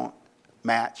that don't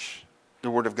match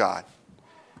the Word of God,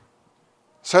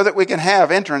 so that we can have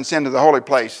entrance into the holy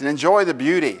place and enjoy the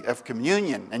beauty of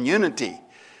communion and unity.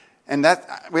 And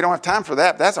that we don't have time for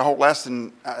that. That's a whole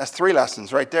lesson. That's 3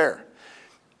 lessons right there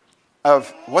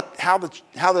of how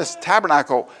this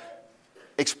tabernacle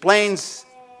explains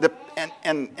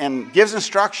and gives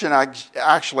instruction,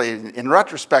 actually, in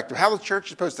retrospect, of how the church is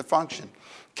supposed to function.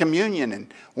 Communion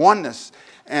and oneness.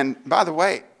 And by the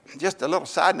way, just a little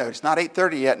side note, it's not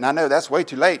 8:30 yet, and I know that's way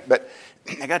too late, but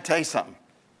I got to tell you something.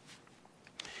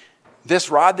 This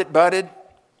rod that budded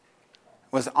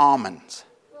was almonds.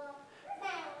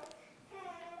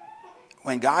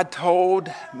 When God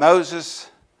told Moses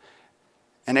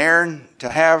and Aaron to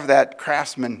have that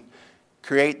craftsman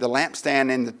create the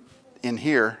lampstand in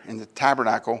the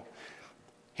tabernacle,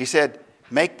 he said,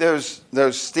 make those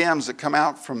stems that come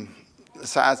out from the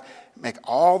sides, make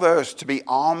all those to be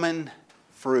almond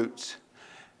fruits.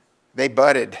 They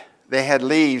budded. They had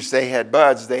leaves. They had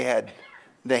buds. They had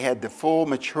the full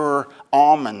mature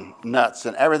almond nuts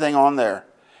and everything on there.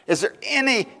 Is there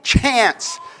any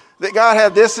chance that God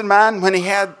had this in mind when he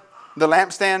had the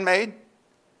lampstand made?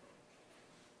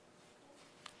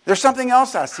 There's something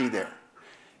else I see there.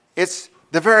 It's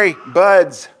the very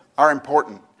buds are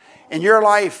important. In your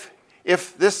life,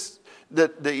 if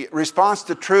the response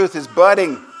to truth is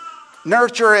budding,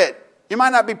 nurture it. You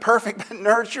might not be perfect, but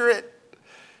nurture it.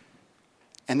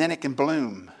 And then it can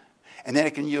bloom. And then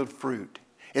it can yield fruit.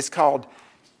 It's called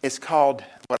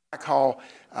what I call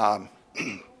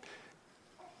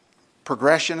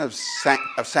progression of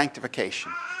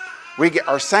sanctification. We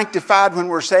are sanctified when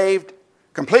we're saved,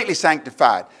 completely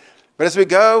sanctified. But as we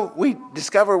go, we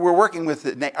discover we're working with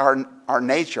our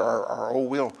nature, our old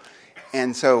will.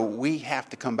 And so we have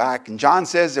to come back. And John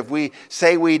says if we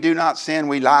say we do not sin,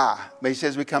 we lie. But he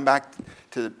says we come back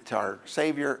to our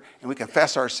Savior and we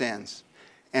confess our sins.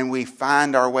 And we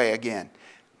find our way again.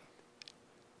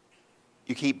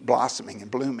 You keep blossoming and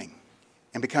blooming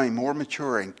and becoming more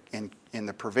mature in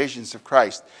the provisions of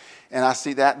Christ. And I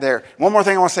see that there. One more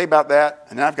thing I want to say about that.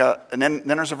 And then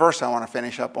there's a verse I want to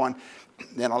finish up on.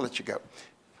 Then I'll let you go.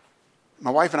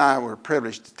 My wife and I were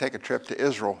privileged to take a trip to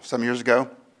Israel some years ago.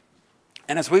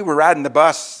 And as we were riding the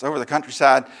bus over the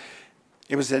countryside,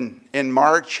 it was in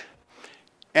March,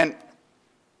 and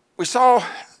I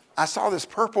saw this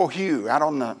purple hue out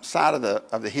on the side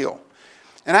of the hill.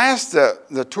 And I asked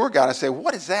the tour guide, I said,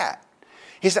 what is that?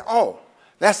 He said, oh,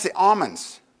 that's the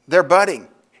almonds. They're budding.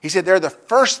 He said, they're the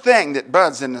first thing that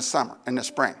buds in the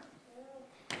spring.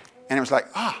 And it was like,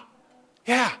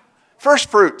 yeah, first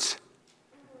fruits,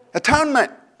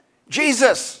 atonement,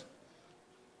 Jesus.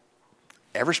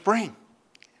 Every spring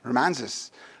reminds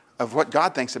us of what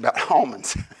God thinks about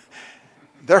almonds.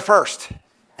 They're first,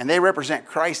 and they represent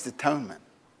Christ's atonement.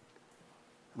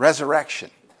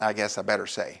 Resurrection, I guess I better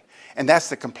say. And that's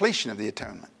the completion of the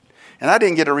atonement. And I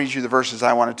didn't get to read you the verses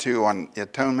I wanted to on the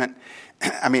atonement. But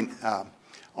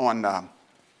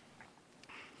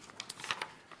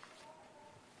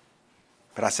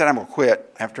I said I'm going to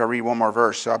quit after I read one more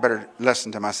verse, so I better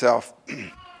listen to myself.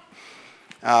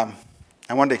 I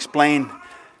wanted to explain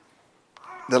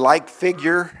the like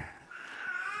figure.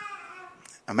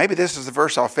 Maybe this is the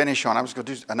verse I'll finish on. I was going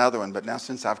to do another one, but now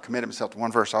since I've committed myself to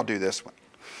one verse, I'll do this one.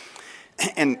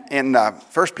 In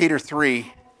 1 Peter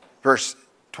 3, verse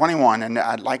 21, and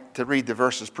I'd like to read the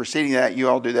verses preceding that. You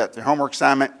all do that, the homework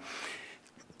assignment.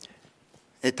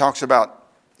 It talks about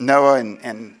Noah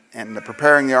and the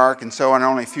preparing the ark and so on.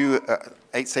 Only a few,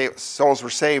 8 souls were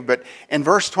saved. But in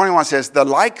verse 21 it says, the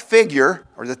like figure,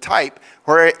 or the type,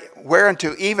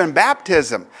 whereunto even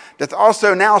baptism doth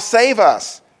also now save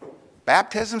us.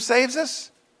 Baptism saves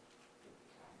us?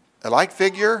 The like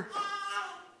figure,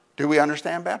 do we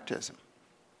understand baptism?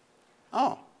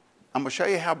 Oh, I'm going to show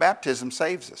you how baptism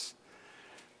saves us.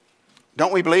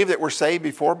 Don't we believe that we're saved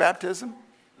before baptism?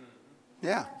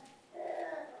 Yeah.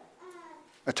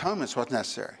 Atonement's what's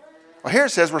necessary. Well, here it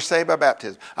says we're saved by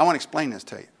baptism. I want to explain this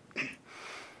to you.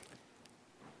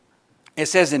 It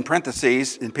says in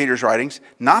parentheses in Peter's writings,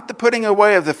 not the putting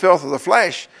away of the filth of the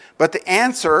flesh, but the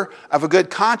answer of a good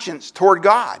conscience toward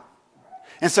God.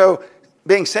 And so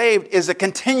being saved is a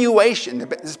continuation.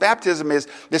 This baptism is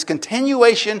this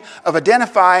continuation of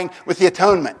identifying with the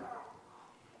atonement.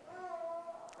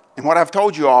 And what I've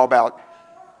told you all about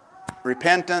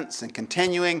repentance and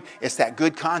continuing, it's that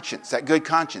good conscience,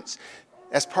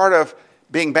 As part of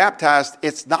being baptized,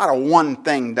 it's not a one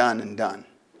thing done and done.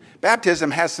 Baptism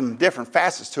has some different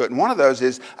facets to it, and one of those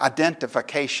is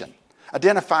identification,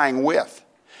 identifying with.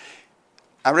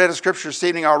 I read a scripture this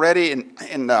evening already in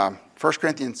 1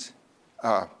 Corinthians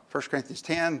 10,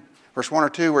 verse 1 or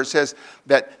 2, where it says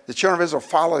that the children of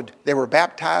Israel they were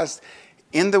baptized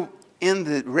in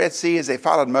the Red Sea as they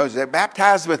followed Moses. They were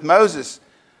baptized with Moses.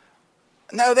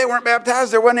 No, they weren't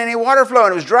baptized. There wasn't any water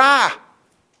flowing. It was dry.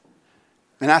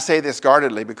 And I say this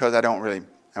guardedly because I don't really,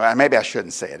 maybe I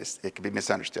shouldn't say it. It could be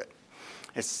misunderstood.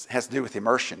 It has to do with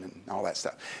immersion and all that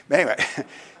stuff. But anyway,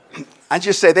 I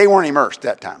just say they weren't immersed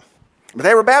that time. But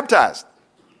they were baptized.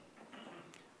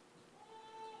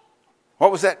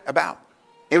 What was that about?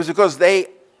 It was because they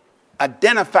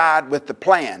identified with the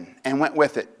plan and went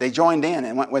with it. They joined in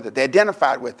and went with it. They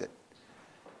identified with it.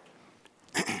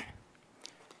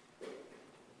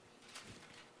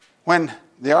 When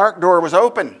the ark door was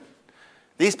open,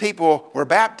 these people were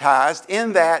baptized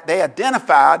in that they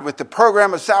identified with the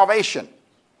program of salvation.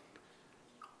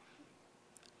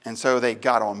 And so they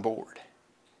got on board.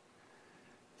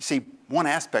 You see, one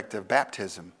aspect of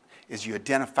baptism is you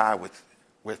identify with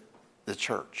the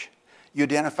church. You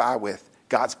identify with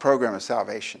God's program of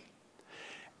salvation.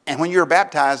 And when you're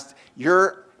baptized,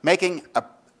 you're making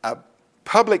a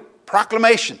public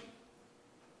proclamation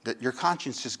that your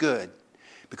conscience is good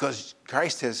because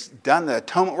Christ has done the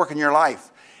atonement work in your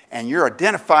life, and you're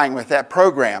identifying with that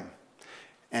program.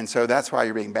 And so that's why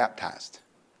you're being baptized.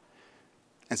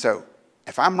 And so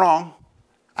if I'm wrong,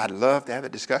 I'd love to have a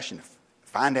discussion,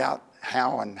 find out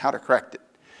how and how to correct it.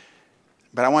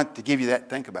 But I want to give you that to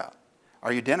think about.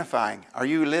 Are you identifying? Are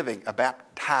you living a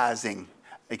baptizing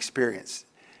experience?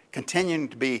 Continuing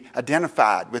to be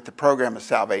identified with the program of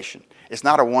salvation. It's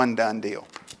not a one-done deal.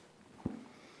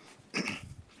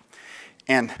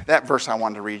 And that verse I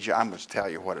wanted to read you, I'm going to tell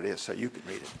you what it is so you can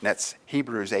read it. And that's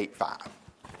Hebrews 8:5.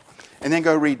 And then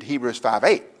go read Hebrews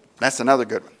 5:8. That's another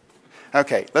good one.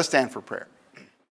 Okay, let's stand for prayer.